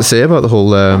 I don't know what to say about the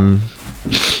whole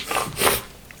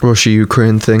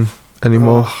Russia-Ukraine thing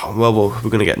anymore. Well, we're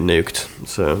going to get nuked,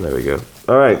 so there we go.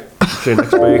 All right, see you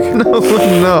next week. No.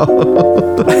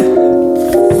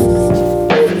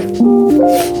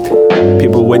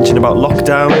 People whinging about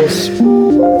lockdowns.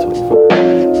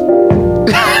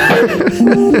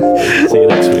 See you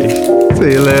next week.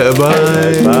 See you later,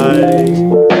 bye.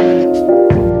 Bye.